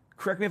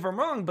 correct me if I'm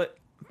wrong, but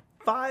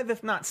 5,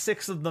 if not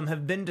 6 of them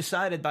have been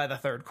decided by the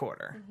third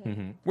quarter,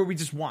 where we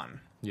just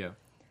won. yeah.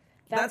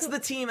 That's the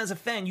team as a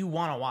fan you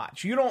want to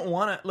watch. You don't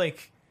want to,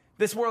 like,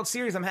 this World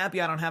Series, I'm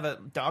happy I don't have a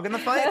dog in the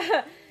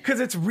fight, because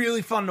it's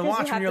really fun to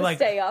watch you have when you're to like,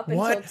 stay up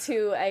what?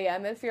 until 2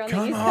 a.m. if you're on the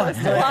Come East on.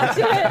 Coast to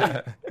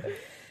watch it.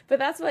 But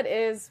that's what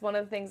is one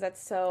of the things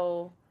that's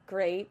so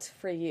great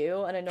for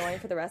you and annoying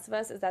for the rest of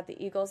us is that the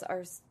Eagles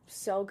are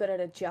so good at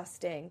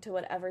adjusting to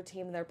whatever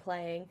team they're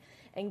playing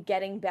and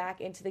getting back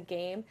into the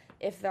game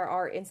if there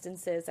are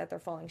instances that they're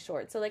falling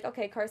short. So, like,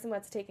 okay, Carson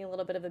Wentz taking a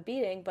little bit of a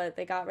beating, but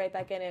they got right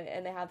back in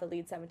and they have the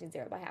lead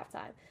 17-0 by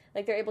halftime.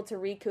 Like, they're able to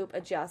recoup,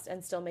 adjust,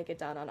 and still make it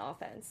done on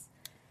offense.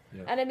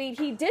 Yeah. And, I mean,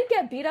 he did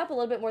get beat up a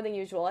little bit more than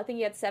usual. I think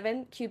he had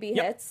 7 QB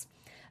hits.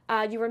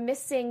 You were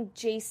missing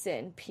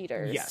Jason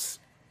Peters. Yes.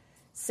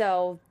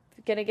 So,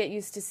 gonna get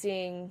used to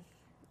seeing,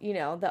 you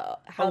know,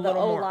 how A the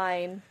little more.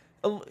 O-line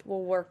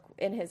will work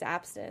in his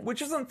absence.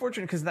 Which is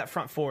unfortunate because that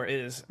front four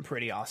is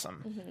pretty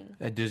awesome.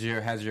 I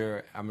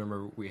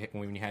remember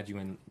when we had you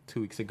in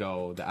 2 weeks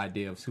ago, the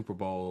idea of Super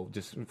Bowl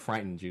just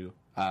frightened you.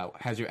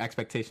 Has your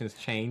expectations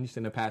changed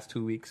in the past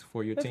 2 weeks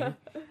for your team?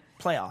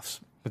 Playoffs.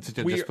 Just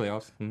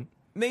playoffs? Hmm?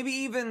 Maybe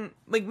even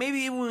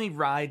when we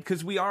ride,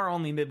 because we are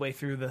only midway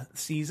through the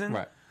season.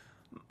 Right.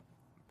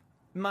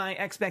 My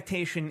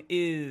expectation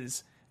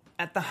is,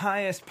 at the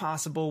highest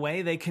possible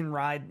way, they can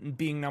ride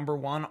being number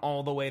one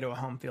all the way to a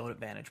home field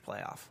advantage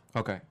playoff.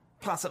 Okay.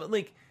 Possibly,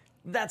 like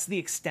that's the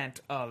extent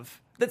of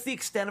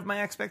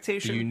my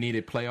expectation. Do you need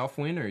a playoff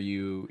win, or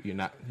you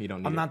don't need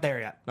I'm it? not there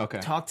yet. Okay.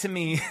 Talk to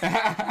me.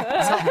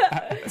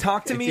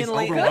 talk to me It's in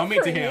late. overwhelming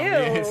to Good for him. you.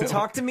 Yeah, so-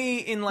 Talk to me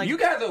in like. You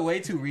guys are way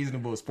too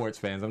reasonable sports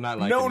fans. I'm not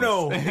like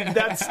no,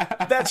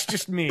 that's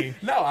just me.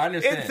 No, I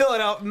understand. In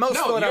Philadelphia, most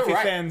No, Philadelphia you're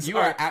right. fans You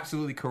are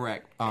absolutely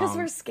correct. Because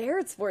we're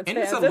scared sports and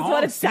fans. it's a That's long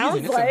what it season.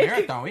 sounds It's like. a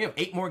marathon. We have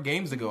 8 more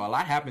games to go. A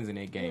lot happens in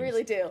 8 games. We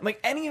really do. like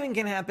anything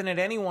can happen at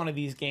any one of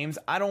these games.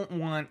 I don't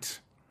want.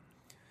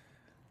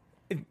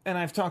 And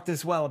I've talked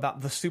as well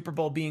about the Super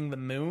Bowl being the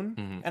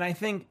moon, and I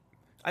think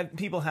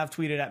people have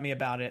tweeted at me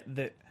about it.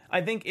 That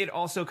I think it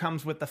also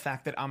comes with the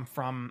fact that I'm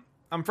from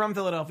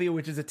Philadelphia,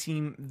 which is a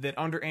team that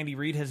under Andy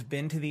Reid has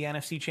been to the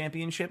NFC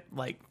Championship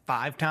like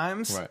 5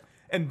 times, Right.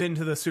 and been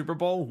to the Super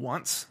Bowl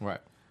once. Right.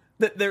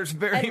 That there's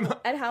very And, much.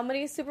 and how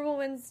many Super Bowl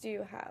wins do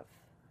you have?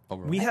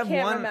 Overall. We have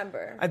can't one.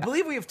 remember. I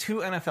believe we have 2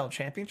 NFL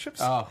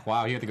championships. Oh,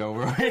 wow. You have to go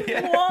over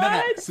it.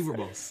 What? Super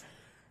Bowls.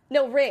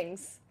 No,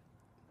 rings.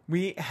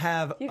 We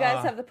have. You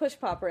guys have the push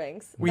pop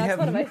rings. We That's have.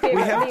 one of my We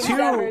favorite have memes 2.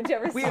 ever. Did you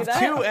ever We see have that?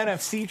 2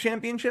 NFC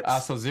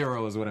championships. So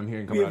 0 is what I'm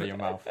hearing come out of your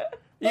mouth.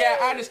 Yeah,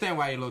 I understand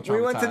why you're a little traumatized.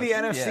 We went to the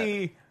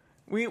NFC. Yeah.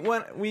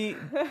 We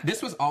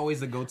This was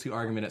always the go-to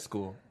argument at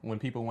school when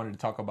people wanted to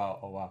talk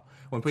about.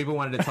 When people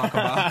wanted to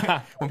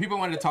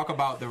talk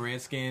about the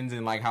Redskins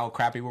and like how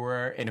crappy we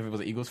were, and if it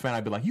was an Eagles fan,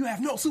 I'd be like, "You have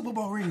no Super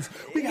Bowl rings.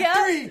 We got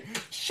Yeah. 3.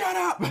 Shut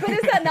up." But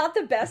is that not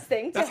the best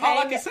thing to That's all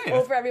I hang can say.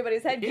 over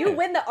everybody's head? You Yeah.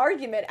 win the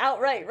argument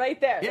outright, right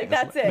there. Yeah, like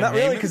that's that's it. not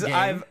Name really of because the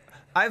game.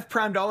 I've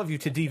primed all of you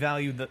to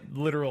devalue the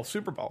literal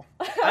Super Bowl.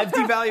 I've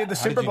devalued the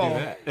How did Super you Bowl.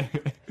 do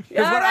that?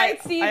 All when right,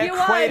 I Steve, you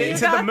won. equate it You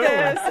to got the moon.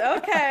 this.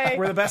 Okay.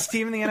 We're the best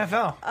team in the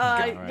NFL.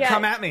 Yeah,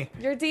 Come at me.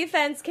 Your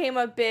defense came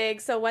up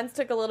big, so Wentz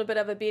took a little bit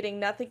of a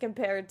beating. Nothing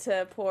compared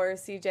to poor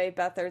C.J.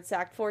 Beathard.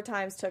 Sacked 4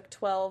 times, took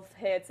 12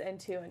 hits and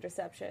 2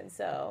 interceptions.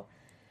 So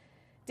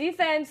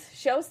defense,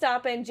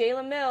 show-stopping.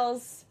 Jalen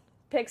Mills,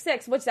 pick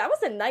 6, which that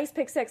was a nice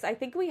pick 6. I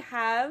think we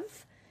have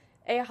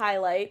a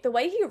highlight. The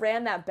way he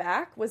ran that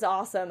back was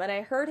awesome, and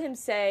I heard him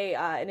say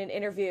in an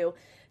interview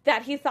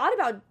that he thought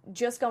about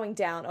just going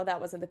down. Oh, that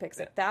wasn't the pick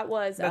 6. That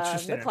was That's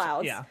just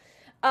McLeod's. Yeah.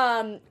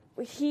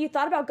 He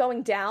thought about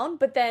going down,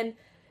 but then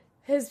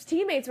his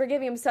teammates were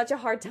giving him such a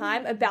hard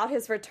time about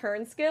his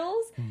return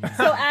skills.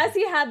 So as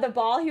he had the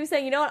ball, he was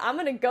saying, you know what, I'm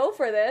going to go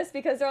for this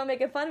because they're all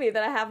making fun of me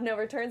that I have no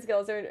return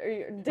skills or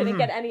didn't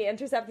get any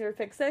interception or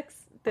pick 6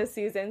 this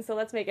season, so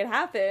let's make it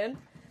happen.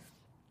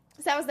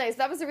 So that was nice.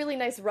 That was a really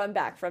nice run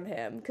back from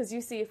him because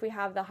you see if we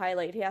have the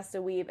highlight, he has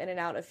to weave in and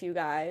out a few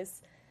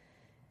guys.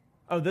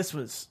 Oh, this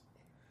was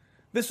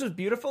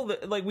beautiful.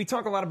 Like we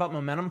talk a lot about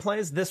momentum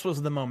plays. This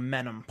was the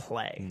momentum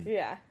play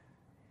Yeah.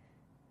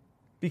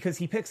 because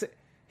he picks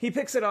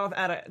it off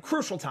at a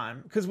crucial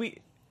time because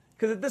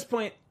at this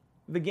point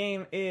the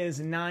game is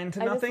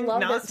 9-0, I just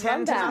love not this 10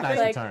 run to back. nothing. Nice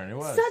Like, return. It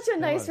was. such a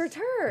It nice was.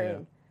 return.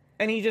 Yeah.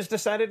 And he just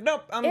decided,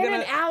 nope, I'm In gonna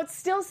and out,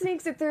 still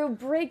sneaks it through,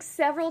 breaks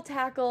several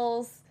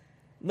tackles.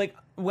 like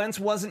Wentz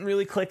wasn't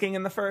really clicking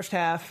in the first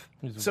half,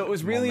 so it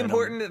was really momentum.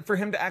 important for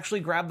him to actually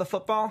grab the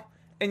football.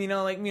 And you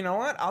know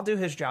what? I'll do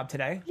his job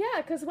today. Yeah,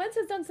 because Wentz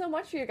has done so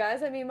much for you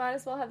guys. I mean, might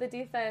as well have the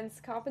defense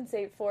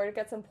compensate for it,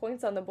 get some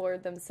points on the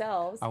board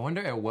themselves. I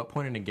wonder at what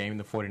point in the game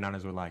the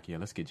 49ers were like, "Yeah,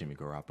 let's get Jimmy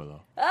Garoppolo."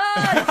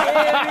 Jimmy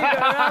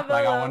Garoppolo.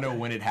 Like, I wonder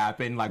when it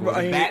happened. Like, was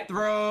Well, it that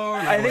throw?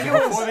 Like, I think was it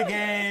was- before the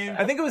game.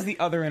 I think it was the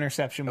other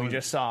interception we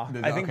just saw.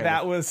 I think okay.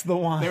 that was the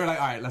one. They were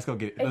like, "All right, let's go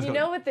get it." And Let's you go.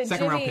 know what the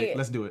second round Jimmy- pick?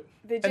 Let's do it.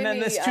 The and Jimmy then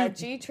this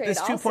G trade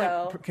this 2-point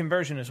also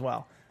conversion as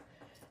well.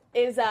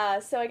 is,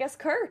 so I guess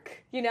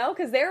Kirk,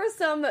 because there was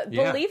some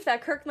belief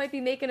that Kirk might be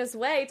making his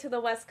way to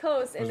the West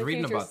Coast in was the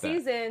reading future about that.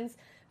 seasons.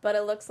 But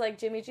it looks like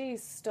Jimmy G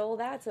stole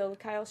that, so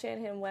Kyle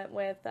Shanahan went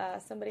with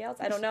somebody else.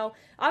 I don't know.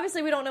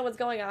 Obviously, we don't know what's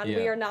going on. Yeah.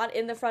 We are not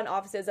in the front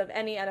offices of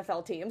any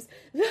NFL teams.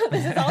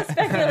 This is all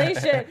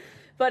speculation.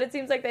 But it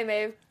seems like they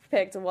may have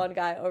picked one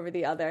guy over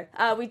the other.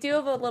 We do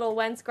have a little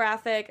Wentz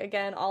graphic.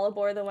 Again, all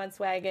aboard the Wentz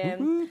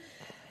wagon.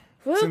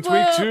 Whoop, Since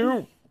whoop. week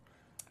 2.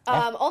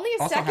 Only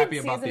a Also second happy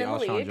season about the in the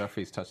Alshon league.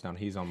 Jeffries touchdown.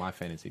 He's on my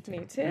fantasy team.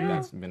 Me too.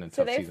 That's been a tough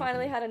So they season for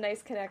finally me. had a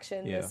nice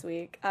connection Yeah. this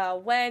week.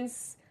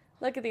 Wentz,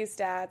 look at these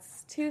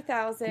stats.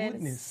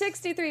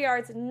 2,063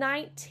 yards,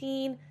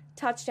 19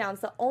 touchdowns.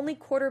 The only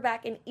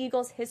quarterback in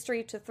Eagles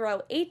history to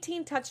throw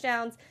 18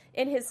 touchdowns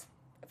in his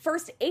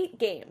first 8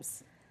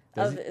 games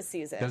of the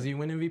season. Does he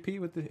win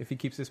MVP if he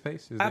keeps his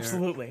pace?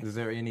 Absolutely. Is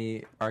there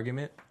any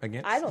argument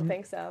against? I don't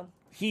think so.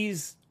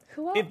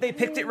 Who else? If they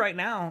picked it right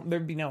now,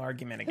 there'd be no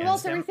argument Who against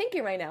else are we him.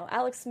 thinking right now?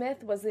 Alex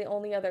Smith was the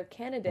only other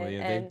candidate, Well,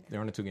 yeah, and they're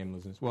on a 2-game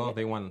losing. Well,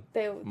 they won.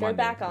 they're Monday,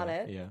 back on yeah,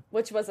 it, Yeah.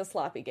 which was a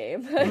sloppy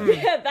game.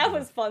 Yeah, that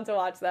was fun to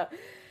watch, though.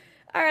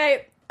 All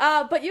right,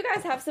 But you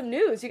guys have some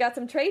news. You got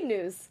some trade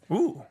news.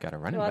 Ooh, Got a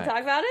running You want back.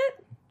 to talk about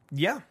it?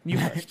 yeah, you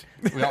first.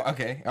 Well,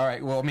 okay, all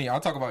right. Well, I'll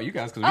talk about you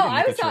guys because we Oh, didn't I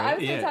make was a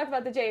trade. going to talk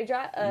about the Jay Ajayi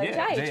Jay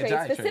trade Ajayi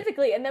trade.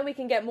 specifically, and then we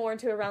can get more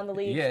into around the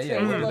league trades we'll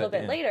a do little that,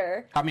 bit yeah.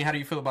 later. How do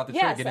you feel about the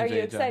Yes, trade? are Getting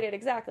you Jay Ajayi? excited?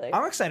 Exactly.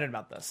 I'm excited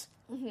about this.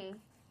 Mm-hmm.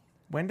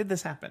 When did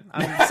this happen?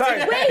 I'm sorry.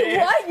 Wait,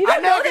 what? You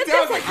don't know that this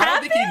I don't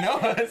happened? think he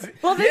knows.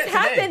 Well, this Yeah, today.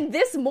 happened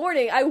this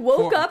morning. I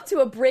woke For- up to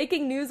a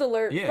breaking news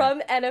alert Yeah.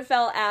 from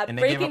NFL app. And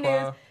they Breaking gave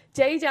news. up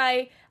Jay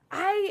Ajayi.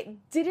 I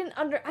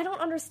don't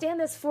understand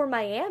this for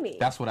Miami.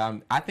 That's what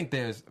I think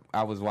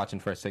I was watching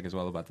First Take as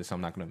well about this, so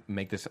I'm not going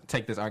to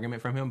take this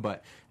argument from him,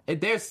 but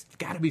there's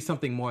got to be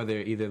something more there,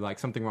 either like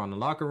something wrong in the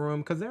locker room,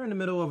 because they're in the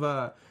middle of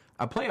a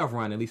playoff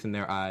run, at least in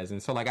their eyes.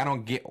 And so, like, I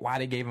don't get why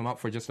they gave him up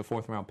for just a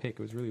 4th-round pick. It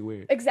was really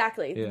weird.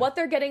 Exactly. Yeah. What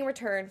they're getting in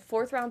return,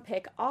 4th-round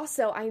pick.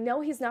 Also, I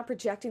know he's not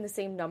projecting the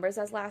same numbers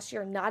as last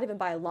year, not even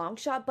by a long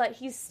shot, but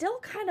he's still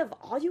kind of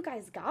all you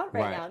guys got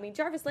right now. I mean,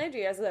 Jarvis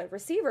Landry as a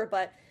receiver,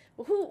 but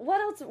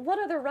what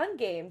other run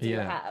game do you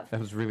have? That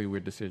was a really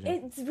weird decision.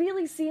 It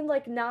really seemed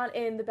like not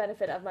in the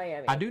benefit of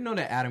Miami. I do know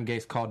that Adam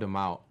Gase called them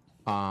out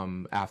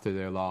after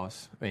their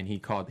loss, and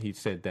he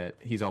said that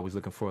he's always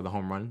looking for the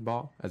home run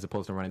ball as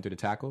opposed to running through the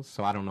tackles.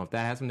 So I don't know if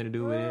that has something to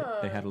do with it.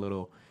 They had a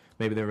little,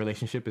 maybe their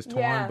relationship is torn,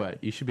 Yeah.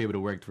 but you should be able to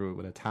work through it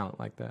with a talent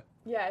like that.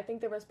 Yeah, I think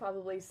there was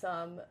probably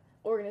some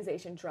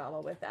organization drama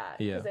with that.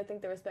 Yeah. Because I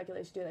think there was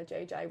speculation too that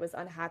JJ was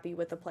unhappy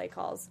with the play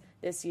calls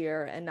this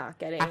year and not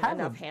getting I have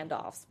enough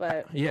handoffs.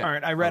 But Yeah. All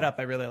right, I read up.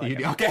 I really like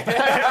it. Okay.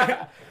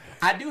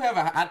 I do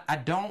have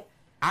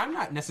I'm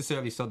not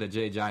necessarily so that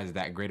Jay Ajayi is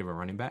that great of a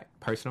running back,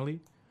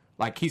 personally.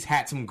 Like, he's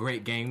had some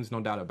great games,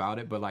 no doubt about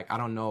it, but, like, I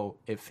don't know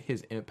if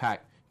his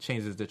impact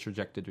changes the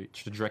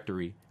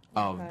trajectory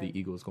of the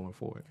Eagles going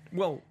forward.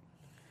 Well,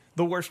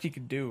 the worst he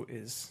could do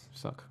is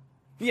Suck.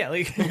 yeah,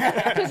 like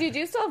because you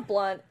do still have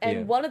Blunt, and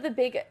Yeah. one of the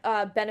big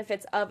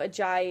benefits of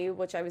Ajayi,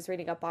 which I was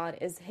reading up on,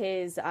 is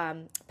his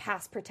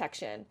pass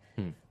protection,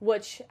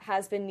 which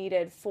has been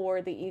needed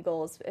for the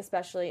Eagles,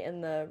 especially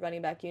in the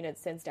running back unit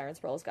since Darren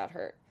Sproles got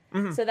hurt.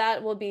 So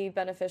that will be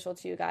beneficial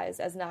to you guys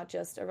as not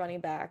just a running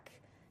back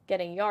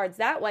getting yards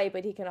that way,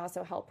 but he can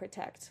also help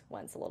protect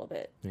Wentz a little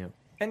bit. Yeah.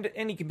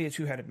 and he can be a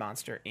two-headed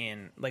monster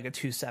in like a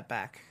two-set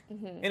back,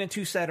 in a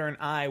two-set or an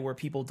eye where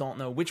people don't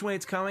know which way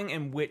it's coming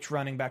and which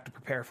running back to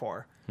prepare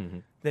for.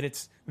 That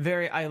it's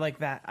very. I like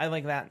that. I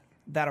like that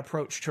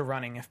approach to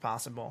running if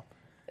possible.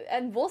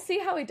 And we'll see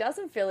how he does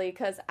in Philly,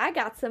 because I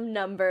got some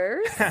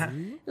numbers,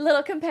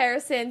 little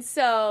comparison.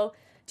 So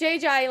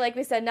JJ, like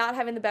we said, not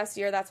having the best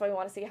year. That's why we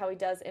want to see how he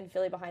does in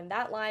Philly behind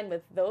that line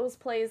with those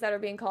plays that are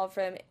being called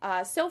for him.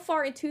 So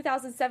far in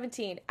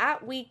 2017,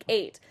 at week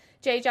 8,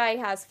 JJ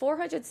has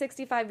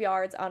 465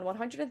 yards on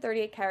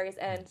 138 carries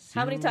and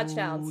how many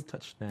touchdowns?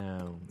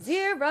 Touchdowns.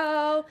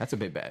 0. That's a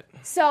bit bad.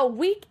 So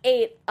week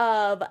 8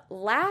 of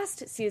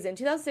last season,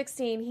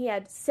 2016, he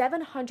had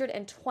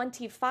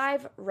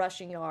 725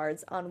 rushing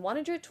yards on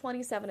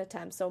 127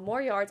 attempts. So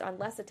more yards on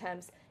less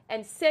attempts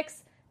and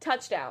 6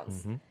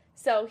 touchdowns.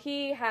 So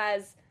he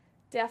has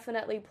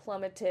definitely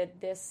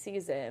plummeted this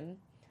season.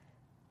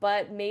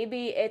 But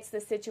maybe it's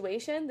the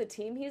situation, the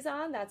team he's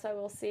on. That's why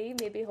we'll see.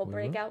 Maybe he'll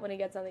break out when he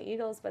gets on the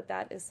Eagles, but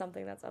that is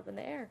something that's up in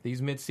the air.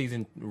 These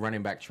mid-season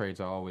running back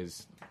trades are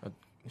always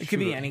It could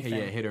be anything.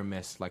 Yeah, hit or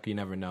miss. Like, you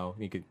never know.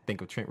 You could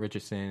think of Trent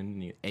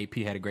Richardson. AP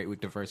had a great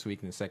week the first week,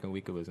 and the second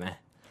week it was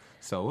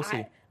so we'll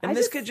see. And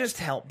this could just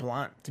help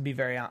Blunt to be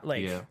very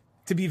Yeah.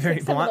 to be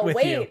very Some of blunt the with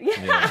weight. you.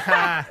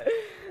 Yeah.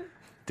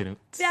 Didn't.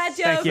 Dad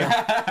jokes. Thank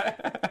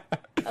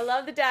you. I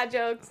love the dad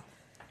jokes.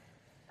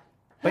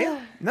 But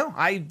yeah, no,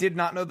 I did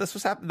not know this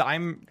was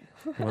happening.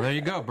 Well, there you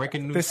go.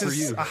 Breaking news This for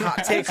is you. a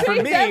hot take for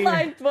Trade me.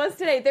 deadline was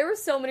today. There were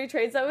so many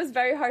trades that was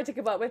very hard to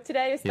come up with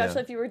today, especially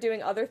Yeah. if you were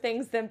doing other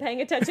things than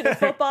paying attention to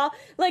football.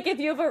 Like if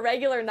you have a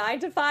regular 9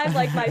 to 5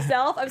 like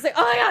myself, I was like,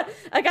 oh my God,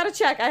 I got to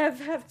check. I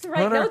have to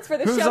write notes for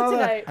the who's show all that?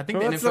 tonight. I think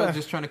the What's NFL that? is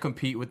just trying to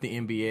compete with the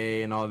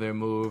NBA and all their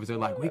moves. They're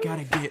like, we got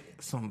to get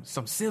some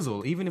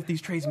sizzle, even if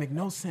these trades make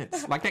no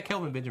sense. Like that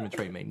Kelvin Benjamin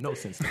trade made no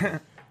sense to me.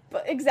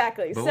 But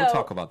exactly. But So we'll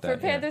talk about that, for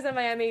Panthers and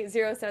Miami,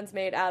 0 cents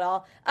made at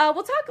all.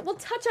 We'll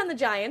touch on the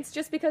Giants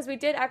just because we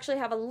did actually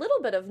have a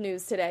little bit of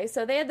news today.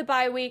 So they had the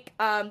bye week.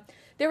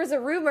 There was a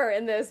rumor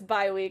in this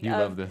bye week. You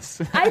love this.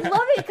 I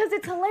love it because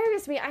it's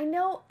hilarious to me. I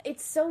know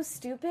it's so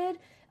stupid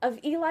of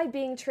Eli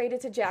being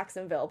traded to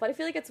Jacksonville, but I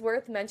feel like it's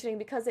worth mentioning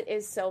because it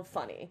is so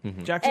funny.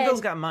 Jacksonville's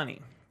And- got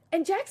money.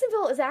 And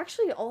Jacksonville is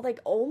actually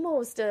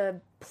almost a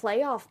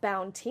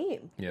playoff-bound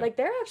team. Yeah. Like,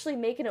 they're actually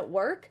making it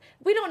work.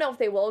 We don't know if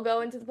they will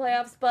go into the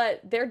playoffs, but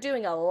they're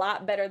doing a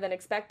lot better than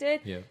expected.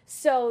 Yeah.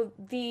 So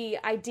the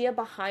idea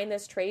behind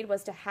this trade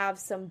was to have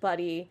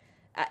somebody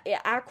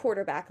at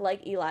quarterback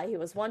like Eli, who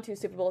has won 2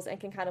 Super Bowls and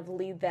can kind of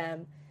lead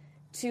them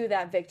to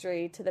that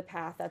victory, to the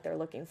path that they're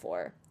looking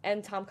for.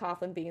 And Tom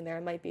Coughlin being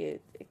there might be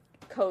a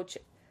coach,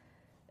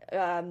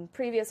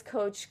 previous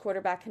coach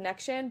quarterback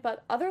connection,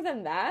 but other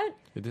than that,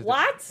 It just-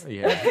 what?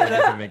 Yeah, that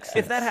doesn't make sense.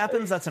 If that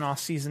happens, that's an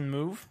off-season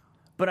move.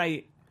 But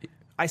I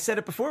said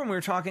it before when we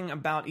were talking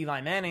about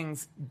Eli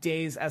Manning's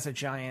days as a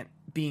Giant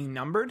being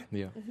numbered.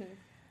 Yeah.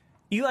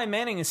 Eli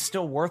Manning is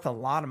still worth a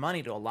lot of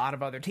money to a lot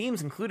of other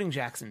teams, including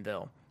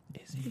Jacksonville.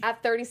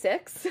 At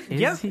 36.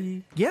 Is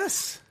he?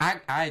 Yes.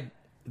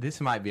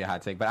 This might be a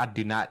hot take, but I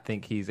do not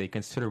think he's a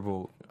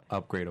considerable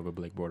upgrade over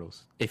Blake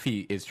Bortles if he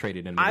is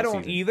traded in the I don't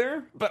season.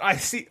 either, but I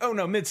see. Oh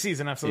no,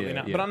 mid-season, absolutely Yeah,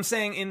 not. yeah. But I'm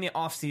saying in the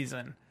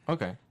off-season.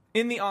 Okay.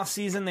 In the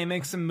off-season, they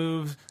make some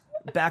moves,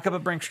 back up a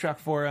Brinks truck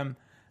for him.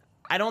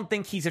 I don't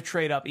think he's a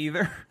trade up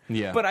either.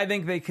 Yeah. But I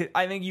think they could.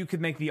 I think you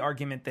could make the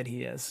argument that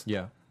he is,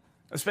 Yeah.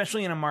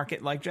 especially in a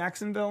market like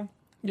Jacksonville,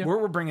 Yeah. where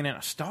we're bringing in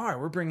a star.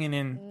 We're bringing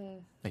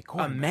in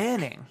a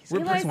Manning.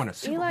 won a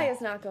Super Eli Bowl.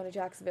 is not going to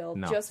Jacksonville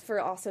No. just for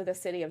also the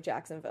city of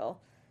Jacksonville.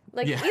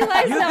 Like, Yeah.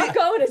 Eli's not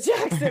going to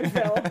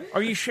Jacksonville.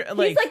 Are you sure?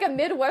 He's like a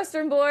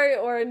Midwestern boy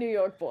or a New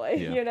York boy,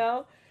 Yeah. you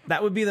know?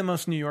 That would be the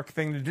most New York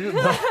thing to do.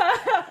 Though.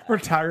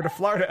 Retire to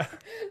Florida.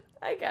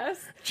 I guess.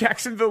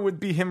 Jacksonville would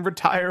be him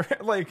retire.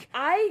 Like,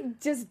 I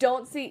just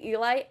don't see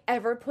Eli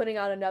ever putting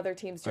on another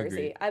team's jersey.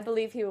 Agreed. I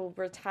believe he will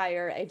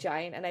retire a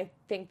Giant, and I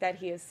think that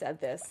he has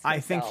said this I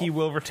think he himself.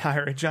 will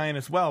retire a Giant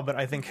as well, but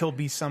I think he'll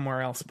be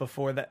somewhere else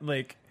before that.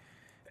 Like,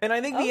 and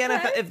I think the Okay.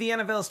 NFL, if the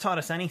NFL has taught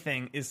us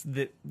anything, is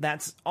that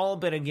that's all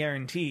but a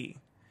guarantee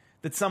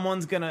that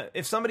someone's gonna.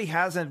 If somebody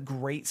has a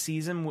great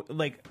season,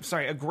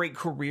 a great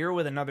career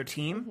with another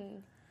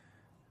team,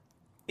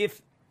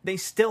 if they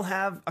still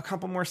have a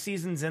couple more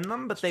seasons in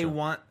them, but they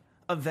want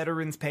a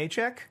veteran's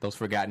paycheck. Those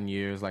forgotten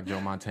years like Joe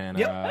Montana,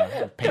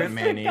 Yep. Peyton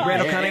Manning,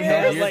 Randall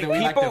Cunningham, years like, that we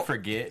like to people-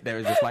 forget. There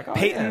was just like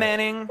Peyton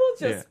Manning, We'll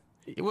just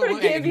We'll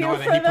forgive ignore you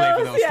that for he played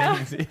for those, those yeah.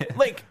 teams. Yeah.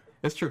 like.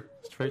 It's true.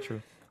 It's very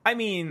true. I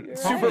mean,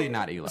 Hopefully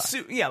not Eli.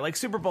 like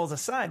Super Bowls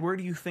aside, where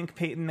do you think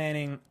Peyton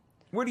Manning?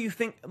 Where do you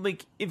think,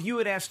 like, if you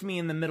had asked me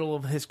in the middle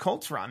of his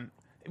Colts run,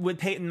 would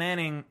Peyton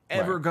Manning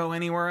ever Right. go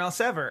anywhere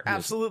else ever?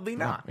 Absolutely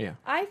not. Yeah.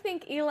 I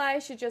think Eli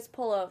should just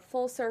pull a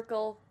full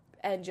circle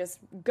and just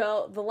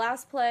go. The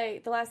last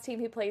team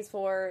he plays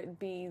for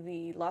be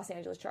the Los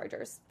Angeles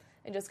Chargers.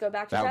 And just go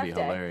back to That would draft be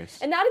day. hilarious.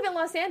 And not even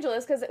Los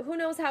Angeles, because who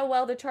knows how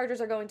well the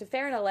Chargers are going to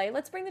fare in LA.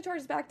 Let's bring the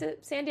Chargers back to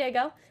San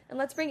Diego, and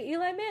let's bring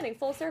Eli Manning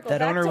full circle That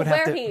back owner to would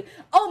have where to- he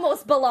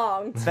almost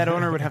belonged. That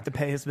owner would have to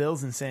pay his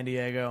bills in San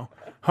Diego.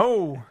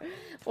 Ho!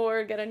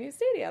 Or get a new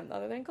stadium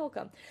other than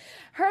Colcom.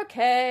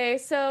 Okay,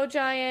 so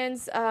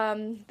Giants,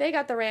 they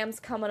got the Rams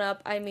coming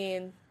up. I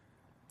mean,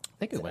 I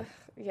think it went.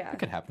 yeah. It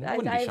could happen. I I,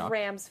 wouldn't I be have shocked.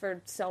 Rams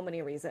for so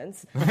many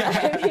reasons.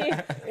 I mean,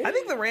 I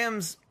think the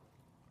Rams.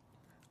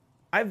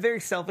 I have very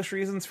selfish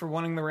reasons for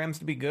wanting the Rams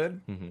to be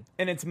good,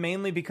 and it's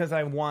mainly because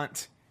I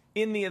want,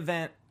 in the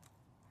event,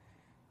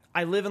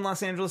 I live in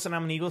Los Angeles and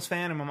I'm an Eagles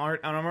fan, and I'm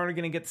already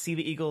going to get to see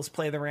the Eagles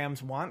play the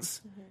Rams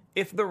once.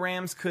 If the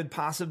Rams could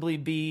possibly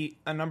be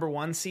a number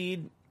 1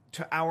 seed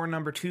to our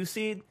number 2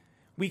 seed,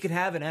 we could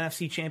have an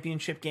NFC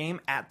Championship game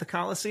at the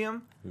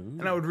Coliseum,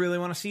 and I would really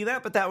want to see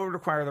that, but that would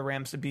require the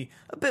Rams to be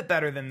a bit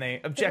better than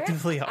they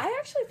objectively are. I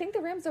actually think the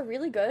Rams are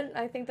really good.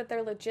 I think that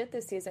they're legit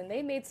this season.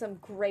 They made some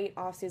great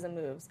offseason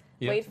moves.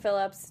 Yeah. Wade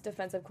Phillips,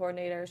 defensive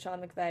coordinator,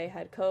 Sean McVay,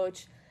 head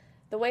coach.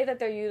 The way that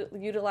they're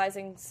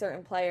utilizing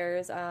certain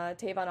players,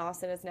 Tavon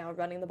Austin is now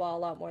running the ball a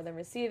lot more than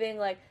receiving.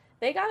 Like,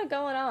 they got it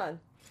going on.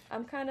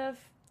 I'm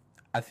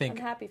I think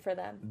happy for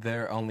them.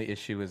 their only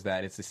issue is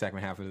that it's the second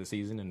half of the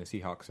season and the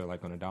Seahawks are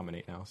like going to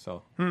dominate now.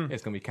 So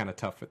it's going to be kind of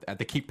tough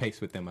to keep pace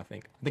with them, I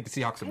think. I think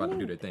the Seahawks are about to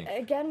do their thing.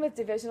 Again, with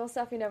divisional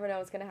stuff, you never know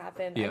what's going to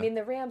happen. Yeah. I mean,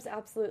 the Rams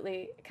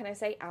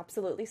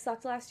absolutely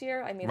sucked last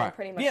year. I mean, Right. they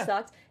pretty much Yeah.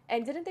 sucked.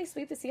 And didn't they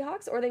sweep the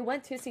Seahawks? Or they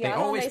went to They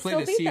Seattle always and they play still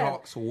the beat them?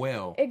 Seahawks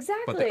well.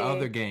 Exactly. But the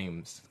other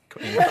games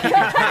in keeping pace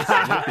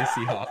with the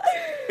Seahawks.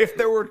 If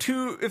there were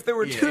two Yeah, if they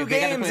got to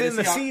games play in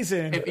the Seahawks-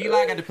 season, If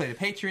Eli got to play the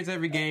Patriots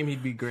every game,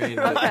 he'd be great.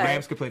 But the Okay.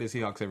 Rams could play the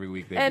Seahawks every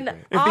week. They'd And be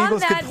great. if on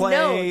Eagles could that play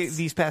note,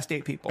 these past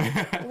 8 people.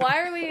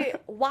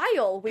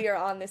 while we are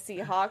on the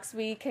Seahawks,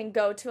 we can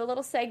go to a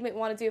little segment we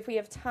want to do if we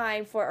have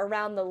time for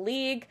Around the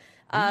League.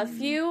 A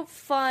few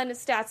fun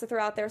stats to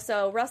throw out there.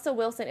 So Russell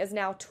Wilson is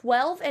now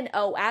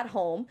 12-0 at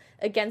home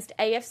against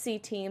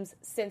AFC teams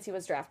since he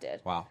was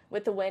drafted. Wow.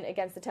 With the win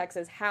against the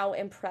Texans. How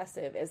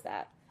impressive is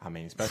that? I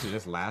mean, especially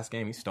this last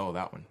game, he stole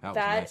that one. That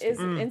That was is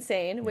nasty.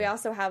 insane. We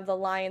also have the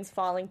Lions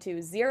falling to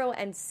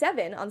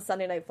 0-7 on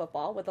Sunday Night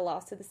Football with a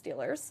loss to the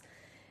Steelers.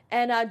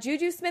 And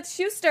Juju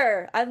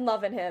Smith-Schuster, I'm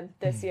loving him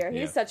this year.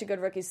 He's Yeah. such a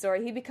good rookie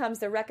story. He becomes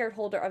the record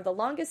holder of the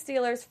longest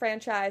Steelers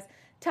franchise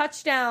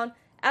touchdown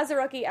as a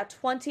rookie at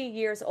 20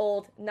 years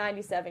old,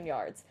 97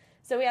 yards.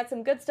 So we had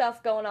some good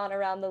stuff going on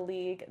around the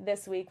league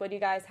this week. What do you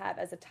guys have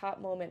as a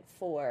top moment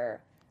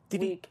for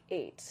week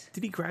 8?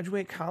 Did he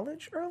graduate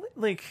college early?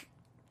 Like,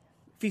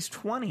 if he's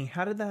 20,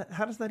 how does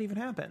that even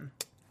happen?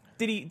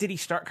 Did he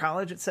start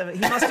college at 7?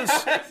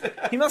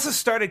 He must have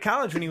started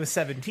college when he was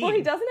 17. Well,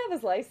 he doesn't have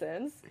his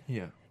license.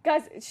 Yeah.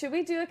 Guys, should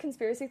we do a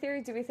conspiracy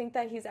theory? Do we think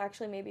that he's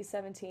actually maybe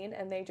 17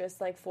 and they just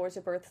like forged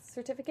a birth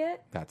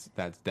certificate? That's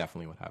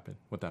definitely what happened,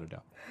 without a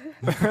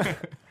doubt.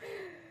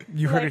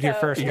 You heard it here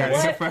first,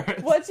 guys.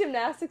 What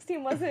gymnastics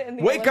team was it in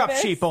the Wake up,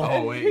 Olympics sheeple.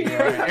 Oh, wait.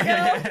 years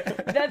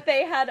ago that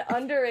they had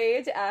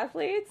underage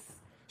athletes?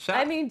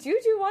 I mean,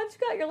 Juju, once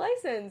you got your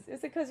license, is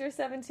it because you're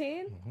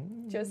 17?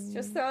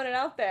 Just throwing it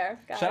out there,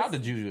 guys. Shout out to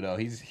Juju though.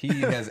 He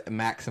has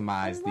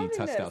maximized the loving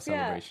touchdown this,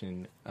 yeah.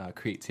 celebration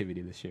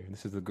creativity this year.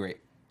 This is a great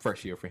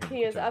first year for him.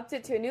 He has upped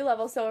it to a new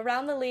level. So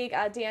around the league,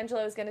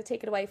 D'Angelo is going to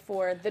take it away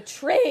for the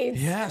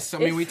trades. Yes, I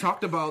mean, we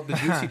talked about the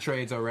juicy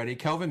trades already.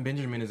 Kelvin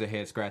Benjamin is a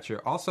head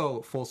scratcher.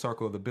 Also, full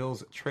circle, the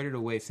Bills traded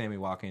away Sammy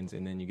Watkins,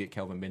 and then you get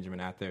Kelvin Benjamin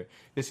out there.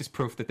 This is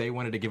proof that they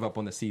wanted to give up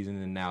on the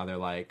season, and now they're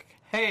like,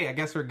 hey, I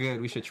guess we're good.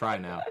 We should try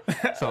now.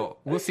 So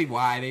we'll see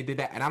why they did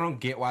that. And I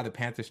don't get why the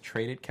Panthers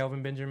traded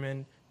Kelvin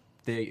Benjamin.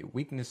 The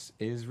weakness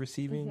is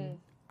receiving.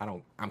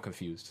 I'm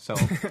confused. So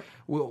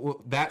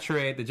that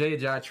trade, the Jay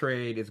Ajayi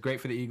trade, is great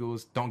for the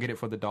Eagles. Don't get it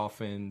for the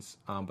Dolphins.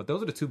 But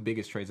those are the two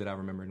biggest trades that I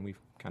remember, and we've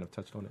kind of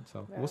touched on it.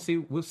 So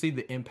we'll see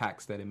the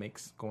impacts that it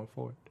makes going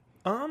forward.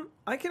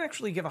 I can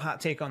actually give a hot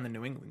take on the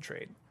New England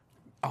trade.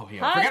 Oh yeah,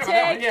 Hot forget about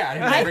that one. take.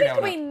 Yeah, I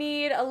think we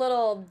need a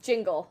little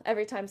jingle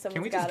every time someone's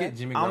Can we got just get it.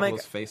 Jimmy I'll Garoppolo's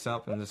make- face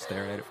up and just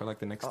stare at it for like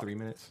the next 3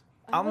 minutes?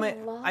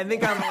 I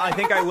think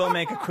I will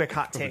make a quick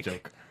hot take.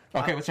 Joke.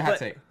 Okay, what's your hot But-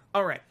 take?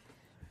 All right.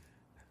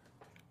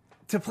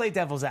 To play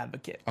devil's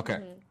advocate,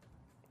 Okay.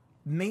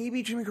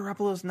 maybe Jimmy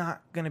Garoppolo's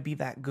not going to be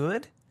that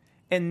good,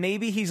 and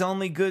maybe he's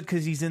only good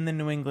because he's in the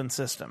New England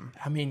system.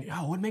 I mean,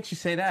 what makes you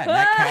say that?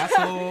 Matt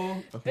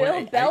Castle,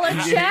 Bill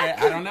Belichick?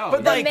 I don't know.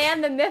 But The like-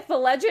 man, the myth, the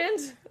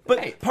legend.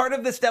 But part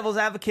of this devil's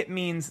advocate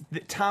means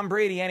that Tom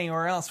Brady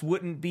anywhere else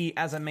wouldn't be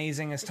as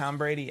amazing as Tom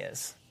Brady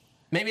is.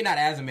 Maybe not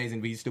as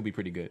amazing, but he'd still be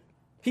pretty good.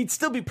 He'd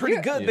still be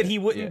pretty good, but he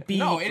wouldn't be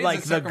no, it is like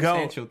a the GOAT.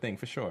 circumstantial thing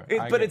for sure.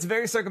 But it's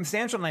very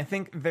circumstantial, and I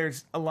think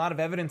there's a lot of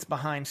evidence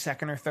behind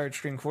second or third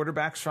string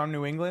quarterbacks from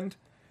New England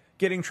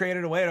getting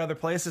traded away at other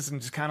places and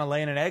just kind of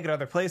laying an egg at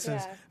other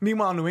places. Yeah.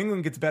 Meanwhile, New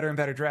England gets better and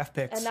better draft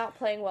picks. And not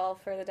playing well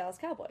for the Dallas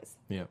Cowboys.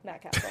 Yeah.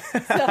 Matt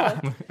Castle.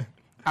 So,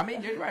 I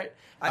mean, you're right.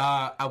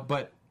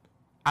 But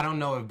I don't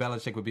know if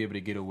Belichick would be able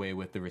to get away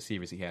with the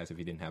receivers he has if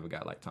he didn't have a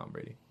guy like Tom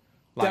Brady.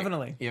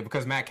 Definitely. Yeah,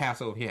 because Matt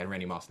Castle, he had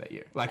Randy Moss that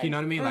year. Like, you know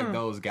what I mean? Like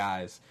those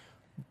guys.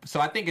 So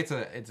I think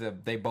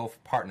they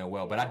both partner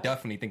well, but I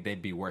definitely think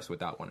they'd be worse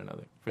without one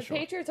another, for the sure.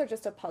 Patriots are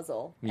just a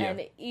puzzle,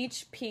 and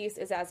each piece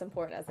is as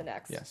important as the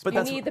next. Yes. But you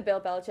that's need the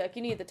Bill Belichick,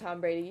 you need the Tom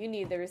Brady, you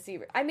need the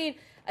receiver. I mean,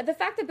 the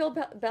fact that Bill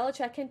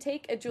Belichick can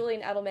take a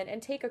Julian Edelman and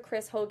take a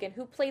Chris Hogan,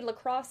 who played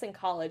lacrosse in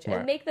college, Right.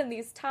 and make them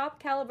these top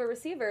caliber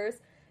receivers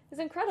is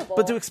incredible.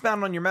 But to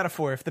expound on your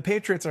metaphor, if the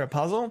Patriots are a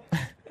puzzle,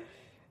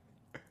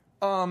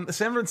 San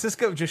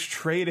Francisco just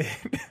traded.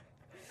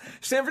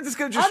 San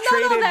Francisco just I'm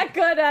traded. not all that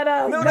good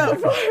at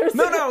metaphors.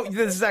 No.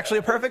 This is actually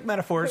a perfect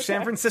metaphor.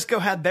 San Francisco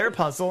had their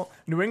puzzle.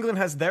 New England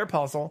has their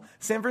puzzle.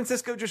 San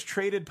Francisco just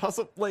traded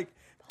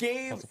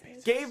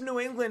gave New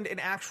England an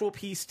actual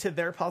piece to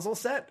their puzzle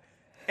set,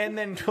 and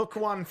then took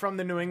one from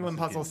the New England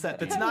puzzle set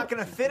that's not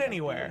going to fit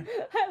anywhere.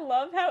 I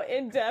love how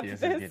in-depth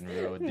Yes, it's this getting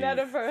real deep.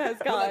 metaphor has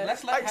gone.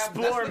 Let's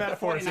Explore let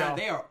metaphors, the 49ers, y'all.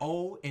 They are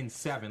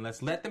 0-7.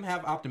 Let's let them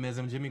have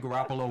optimism. Jimmy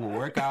Garoppolo will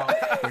work out.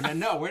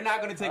 We're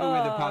not going to take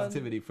away the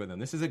positivity for them.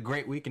 This is a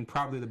great week and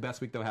probably the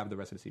best week they'll have the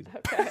rest of the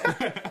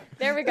season.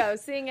 There we go.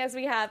 Seeing as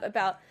we have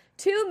about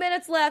 2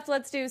 minutes left,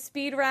 let's do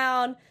speed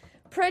round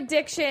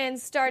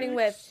predictions, starting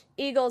with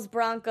Eagles,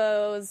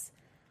 Broncos.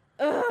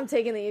 I'm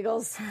taking the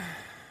Eagles.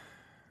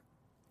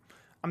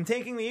 I'm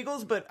taking the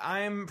Eagles, but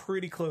I'm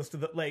pretty close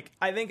to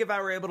I think if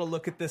I were able to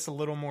look at this a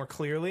little more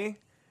clearly,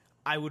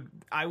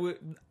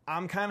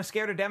 I'm kind of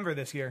scared of Denver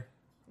this year.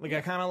 I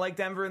kind of like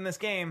Denver in this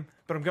game,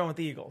 but I'm going with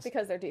the Eagles.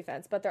 Because their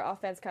defense, but their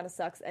offense kind of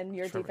sucks, and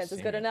your Trevor defense is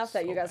good Siemian enough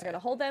that so you guys are bad. going to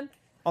hold them.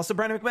 Also,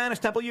 Brandon McManus,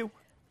 Temple U.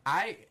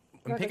 I'm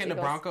picking the Eagles.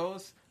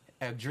 Broncos.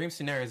 A dream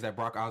scenario is that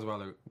Brock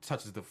Osweiler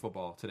touches the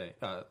football today,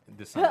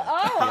 this Sunday.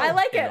 Oh, I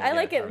like it. I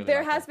like it. really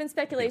There like has it. been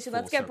speculation. Full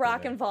Let's get circle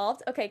Brock there.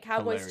 involved. Okay,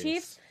 Cowboys, Hilarious.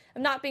 Chiefs.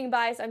 I'm not being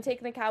biased. I'm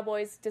taking the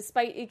Cowboys,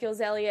 despite Ezekiel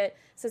Elliott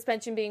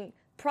suspension being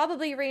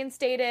probably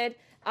reinstated.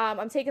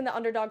 I'm taking the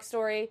underdog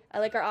story. I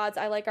like our odds.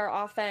 I like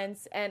our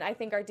offense, and I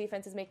think our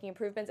defense is making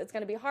improvements. It's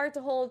going to be hard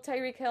to hold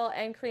Tyreek Hill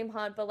and Kareem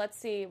Hunt, but let's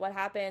see what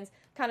happens.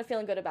 Kind of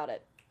feeling good about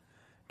it.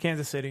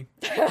 Kansas City.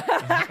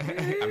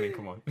 I mean,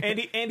 come on.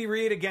 Andy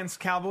Reid against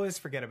Cowboys,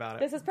 forget about it.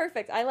 This is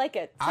perfect. I like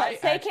it.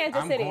 Say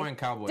Kansas I'm City. going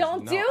Cowboys.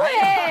 Don't No, do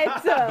I-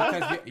 it.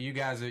 Because you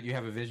guys, you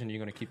have a vision. You're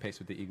going to keep pace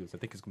with the Eagles. I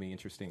think it's going to be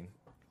interesting.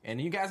 And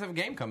you guys have a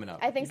game coming up.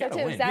 I think You so gotta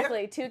too. win.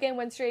 Exactly. 2-game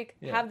win streak.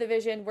 Yeah. Have the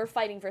vision. We're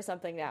fighting for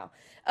something now.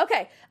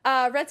 Okay.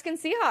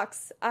 Redskins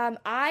Seahawks.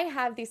 I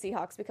have the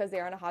Seahawks because they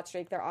are on a hot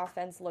streak. Their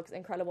offense looks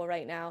incredible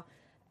right now.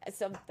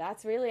 So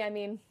that's really,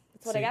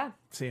 that's what I got.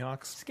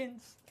 Seahawks.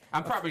 Skins.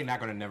 I'm probably not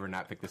going to never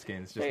not pick the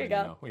Skins. Just There you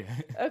let go. you know.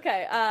 Yeah.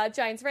 Okay.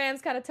 Giants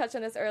Rams. Kind of touched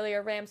on this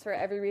earlier. Rams for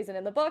every reason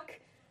in the book.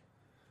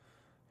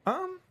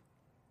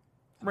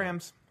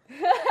 Rams.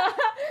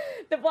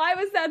 Why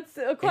was that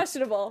so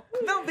questionable?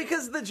 No,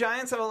 because the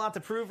Giants have a lot to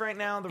prove right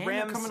now. The And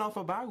Rams they're coming off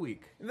a bye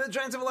week. The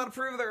Giants have a lot to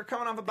prove. They're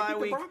coming off a bye beat the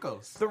week.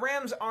 Broncos. The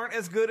Rams aren't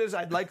as good as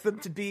I'd like them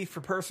to be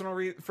for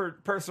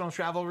personal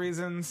travel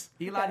reasons.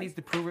 Eli needs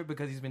to prove it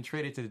because he's been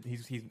traded to.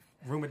 He's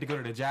rumored to go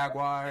to the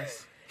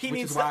Jaguars. Which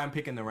needs is to- why I'm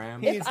picking the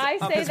Rams. needs If to I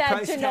up say his that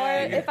price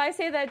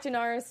tag.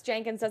 Janoris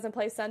Jenkins doesn't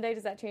play Sunday,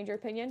 does that change your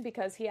opinion?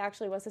 Because he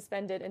actually was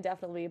suspended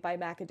indefinitely by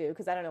McAdoo,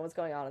 because I don't know what's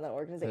going on in that That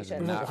is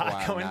organization. not lot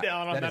why I'm going not-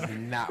 down on that that. is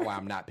not why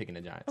I'm not picking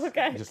the Giants.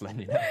 Okay. Just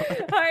letting you know.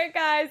 All right,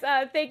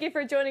 guys. Thank you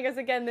for joining us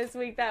again this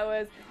week. That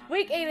was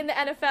Week 8 in the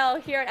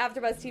NFL here at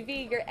AfterBuzz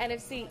TV, your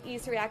NFC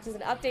East reactions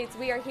and updates.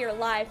 We are here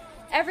live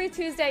every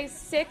Tuesday,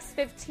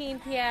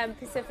 6:15 p.m.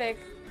 Pacific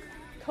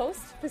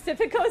Coast time.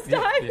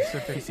 yes, sir,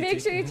 PCT. Make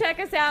sure you check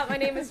us out. My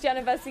name is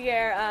Jenna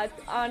Bussier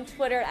on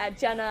Twitter at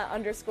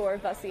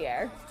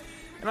Jenna_Bussier.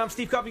 And I'm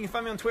Steve Cupp. You can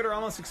find me on Twitter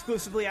almost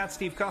exclusively at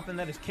Steve Cupp, and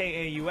that is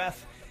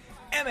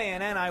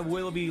KAUFMANN. I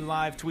will be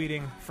live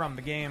tweeting from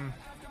the game.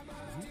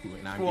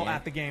 Well,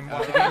 at the game.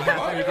 While the game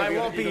happens. I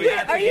won't be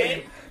at the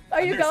game.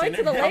 Are you going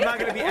to the lake? I'm not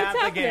going to be What's at the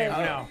happening? game.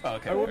 No. Oh,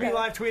 okay. I will be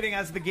live tweeting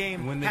as the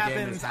game When the game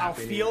happens. is I'll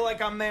happening. feel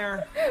like I'm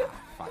there.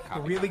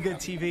 Copy, Really copy, good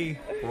copy. TV.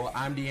 Well,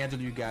 I'm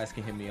D'Angelo. You guys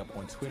can hit me up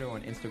on Twitter,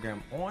 on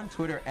Instagram, on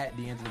Twitter at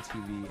D'Angelo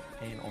TV,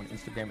 and on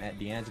Instagram at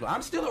D'Angelo.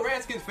 I'm still a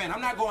Redskins fan.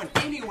 I'm not going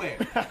anywhere.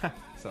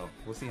 So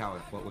we'll see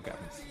what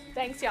happens.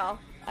 Thanks, y'all.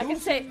 I can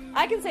say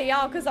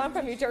y'all because I'm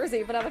from New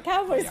Jersey, but I'm a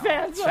Cowboys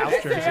fan, so I South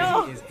can say Jersey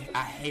y'all.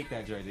 I hate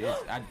that jersey.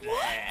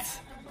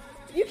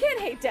 You can't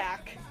hate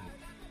Dak.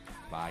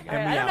 Bye, All right,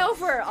 guys. I don't know if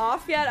we're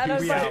off yet. I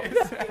don't know.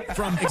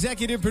 From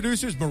executive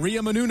producers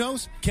Maria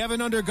Menounos,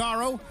 Kevin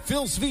Undergaro,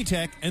 Phil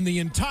Svitek, and the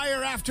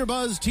entire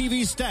AfterBuzz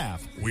TV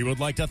staff, we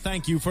would like to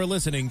thank you for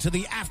listening to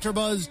the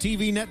AfterBuzz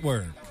TV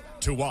network.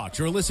 To watch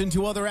or listen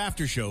to other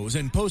after shows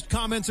and post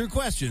comments or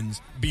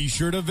questions, be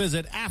sure to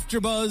visit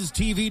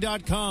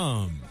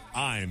AfterBuzzTV.com.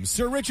 I'm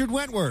Sir Richard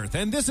Wentworth,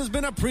 and this has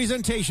been a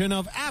presentation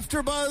of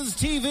AfterBuzz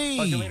TV.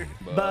 Buzz you later.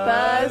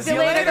 Buzz you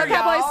later, go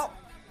Cowboys. y'all.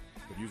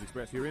 The views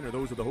expressed herein are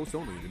those of the host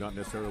only and do not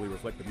necessarily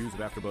reflect the views of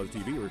AfterBuzz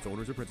TV or its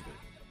owners or principals.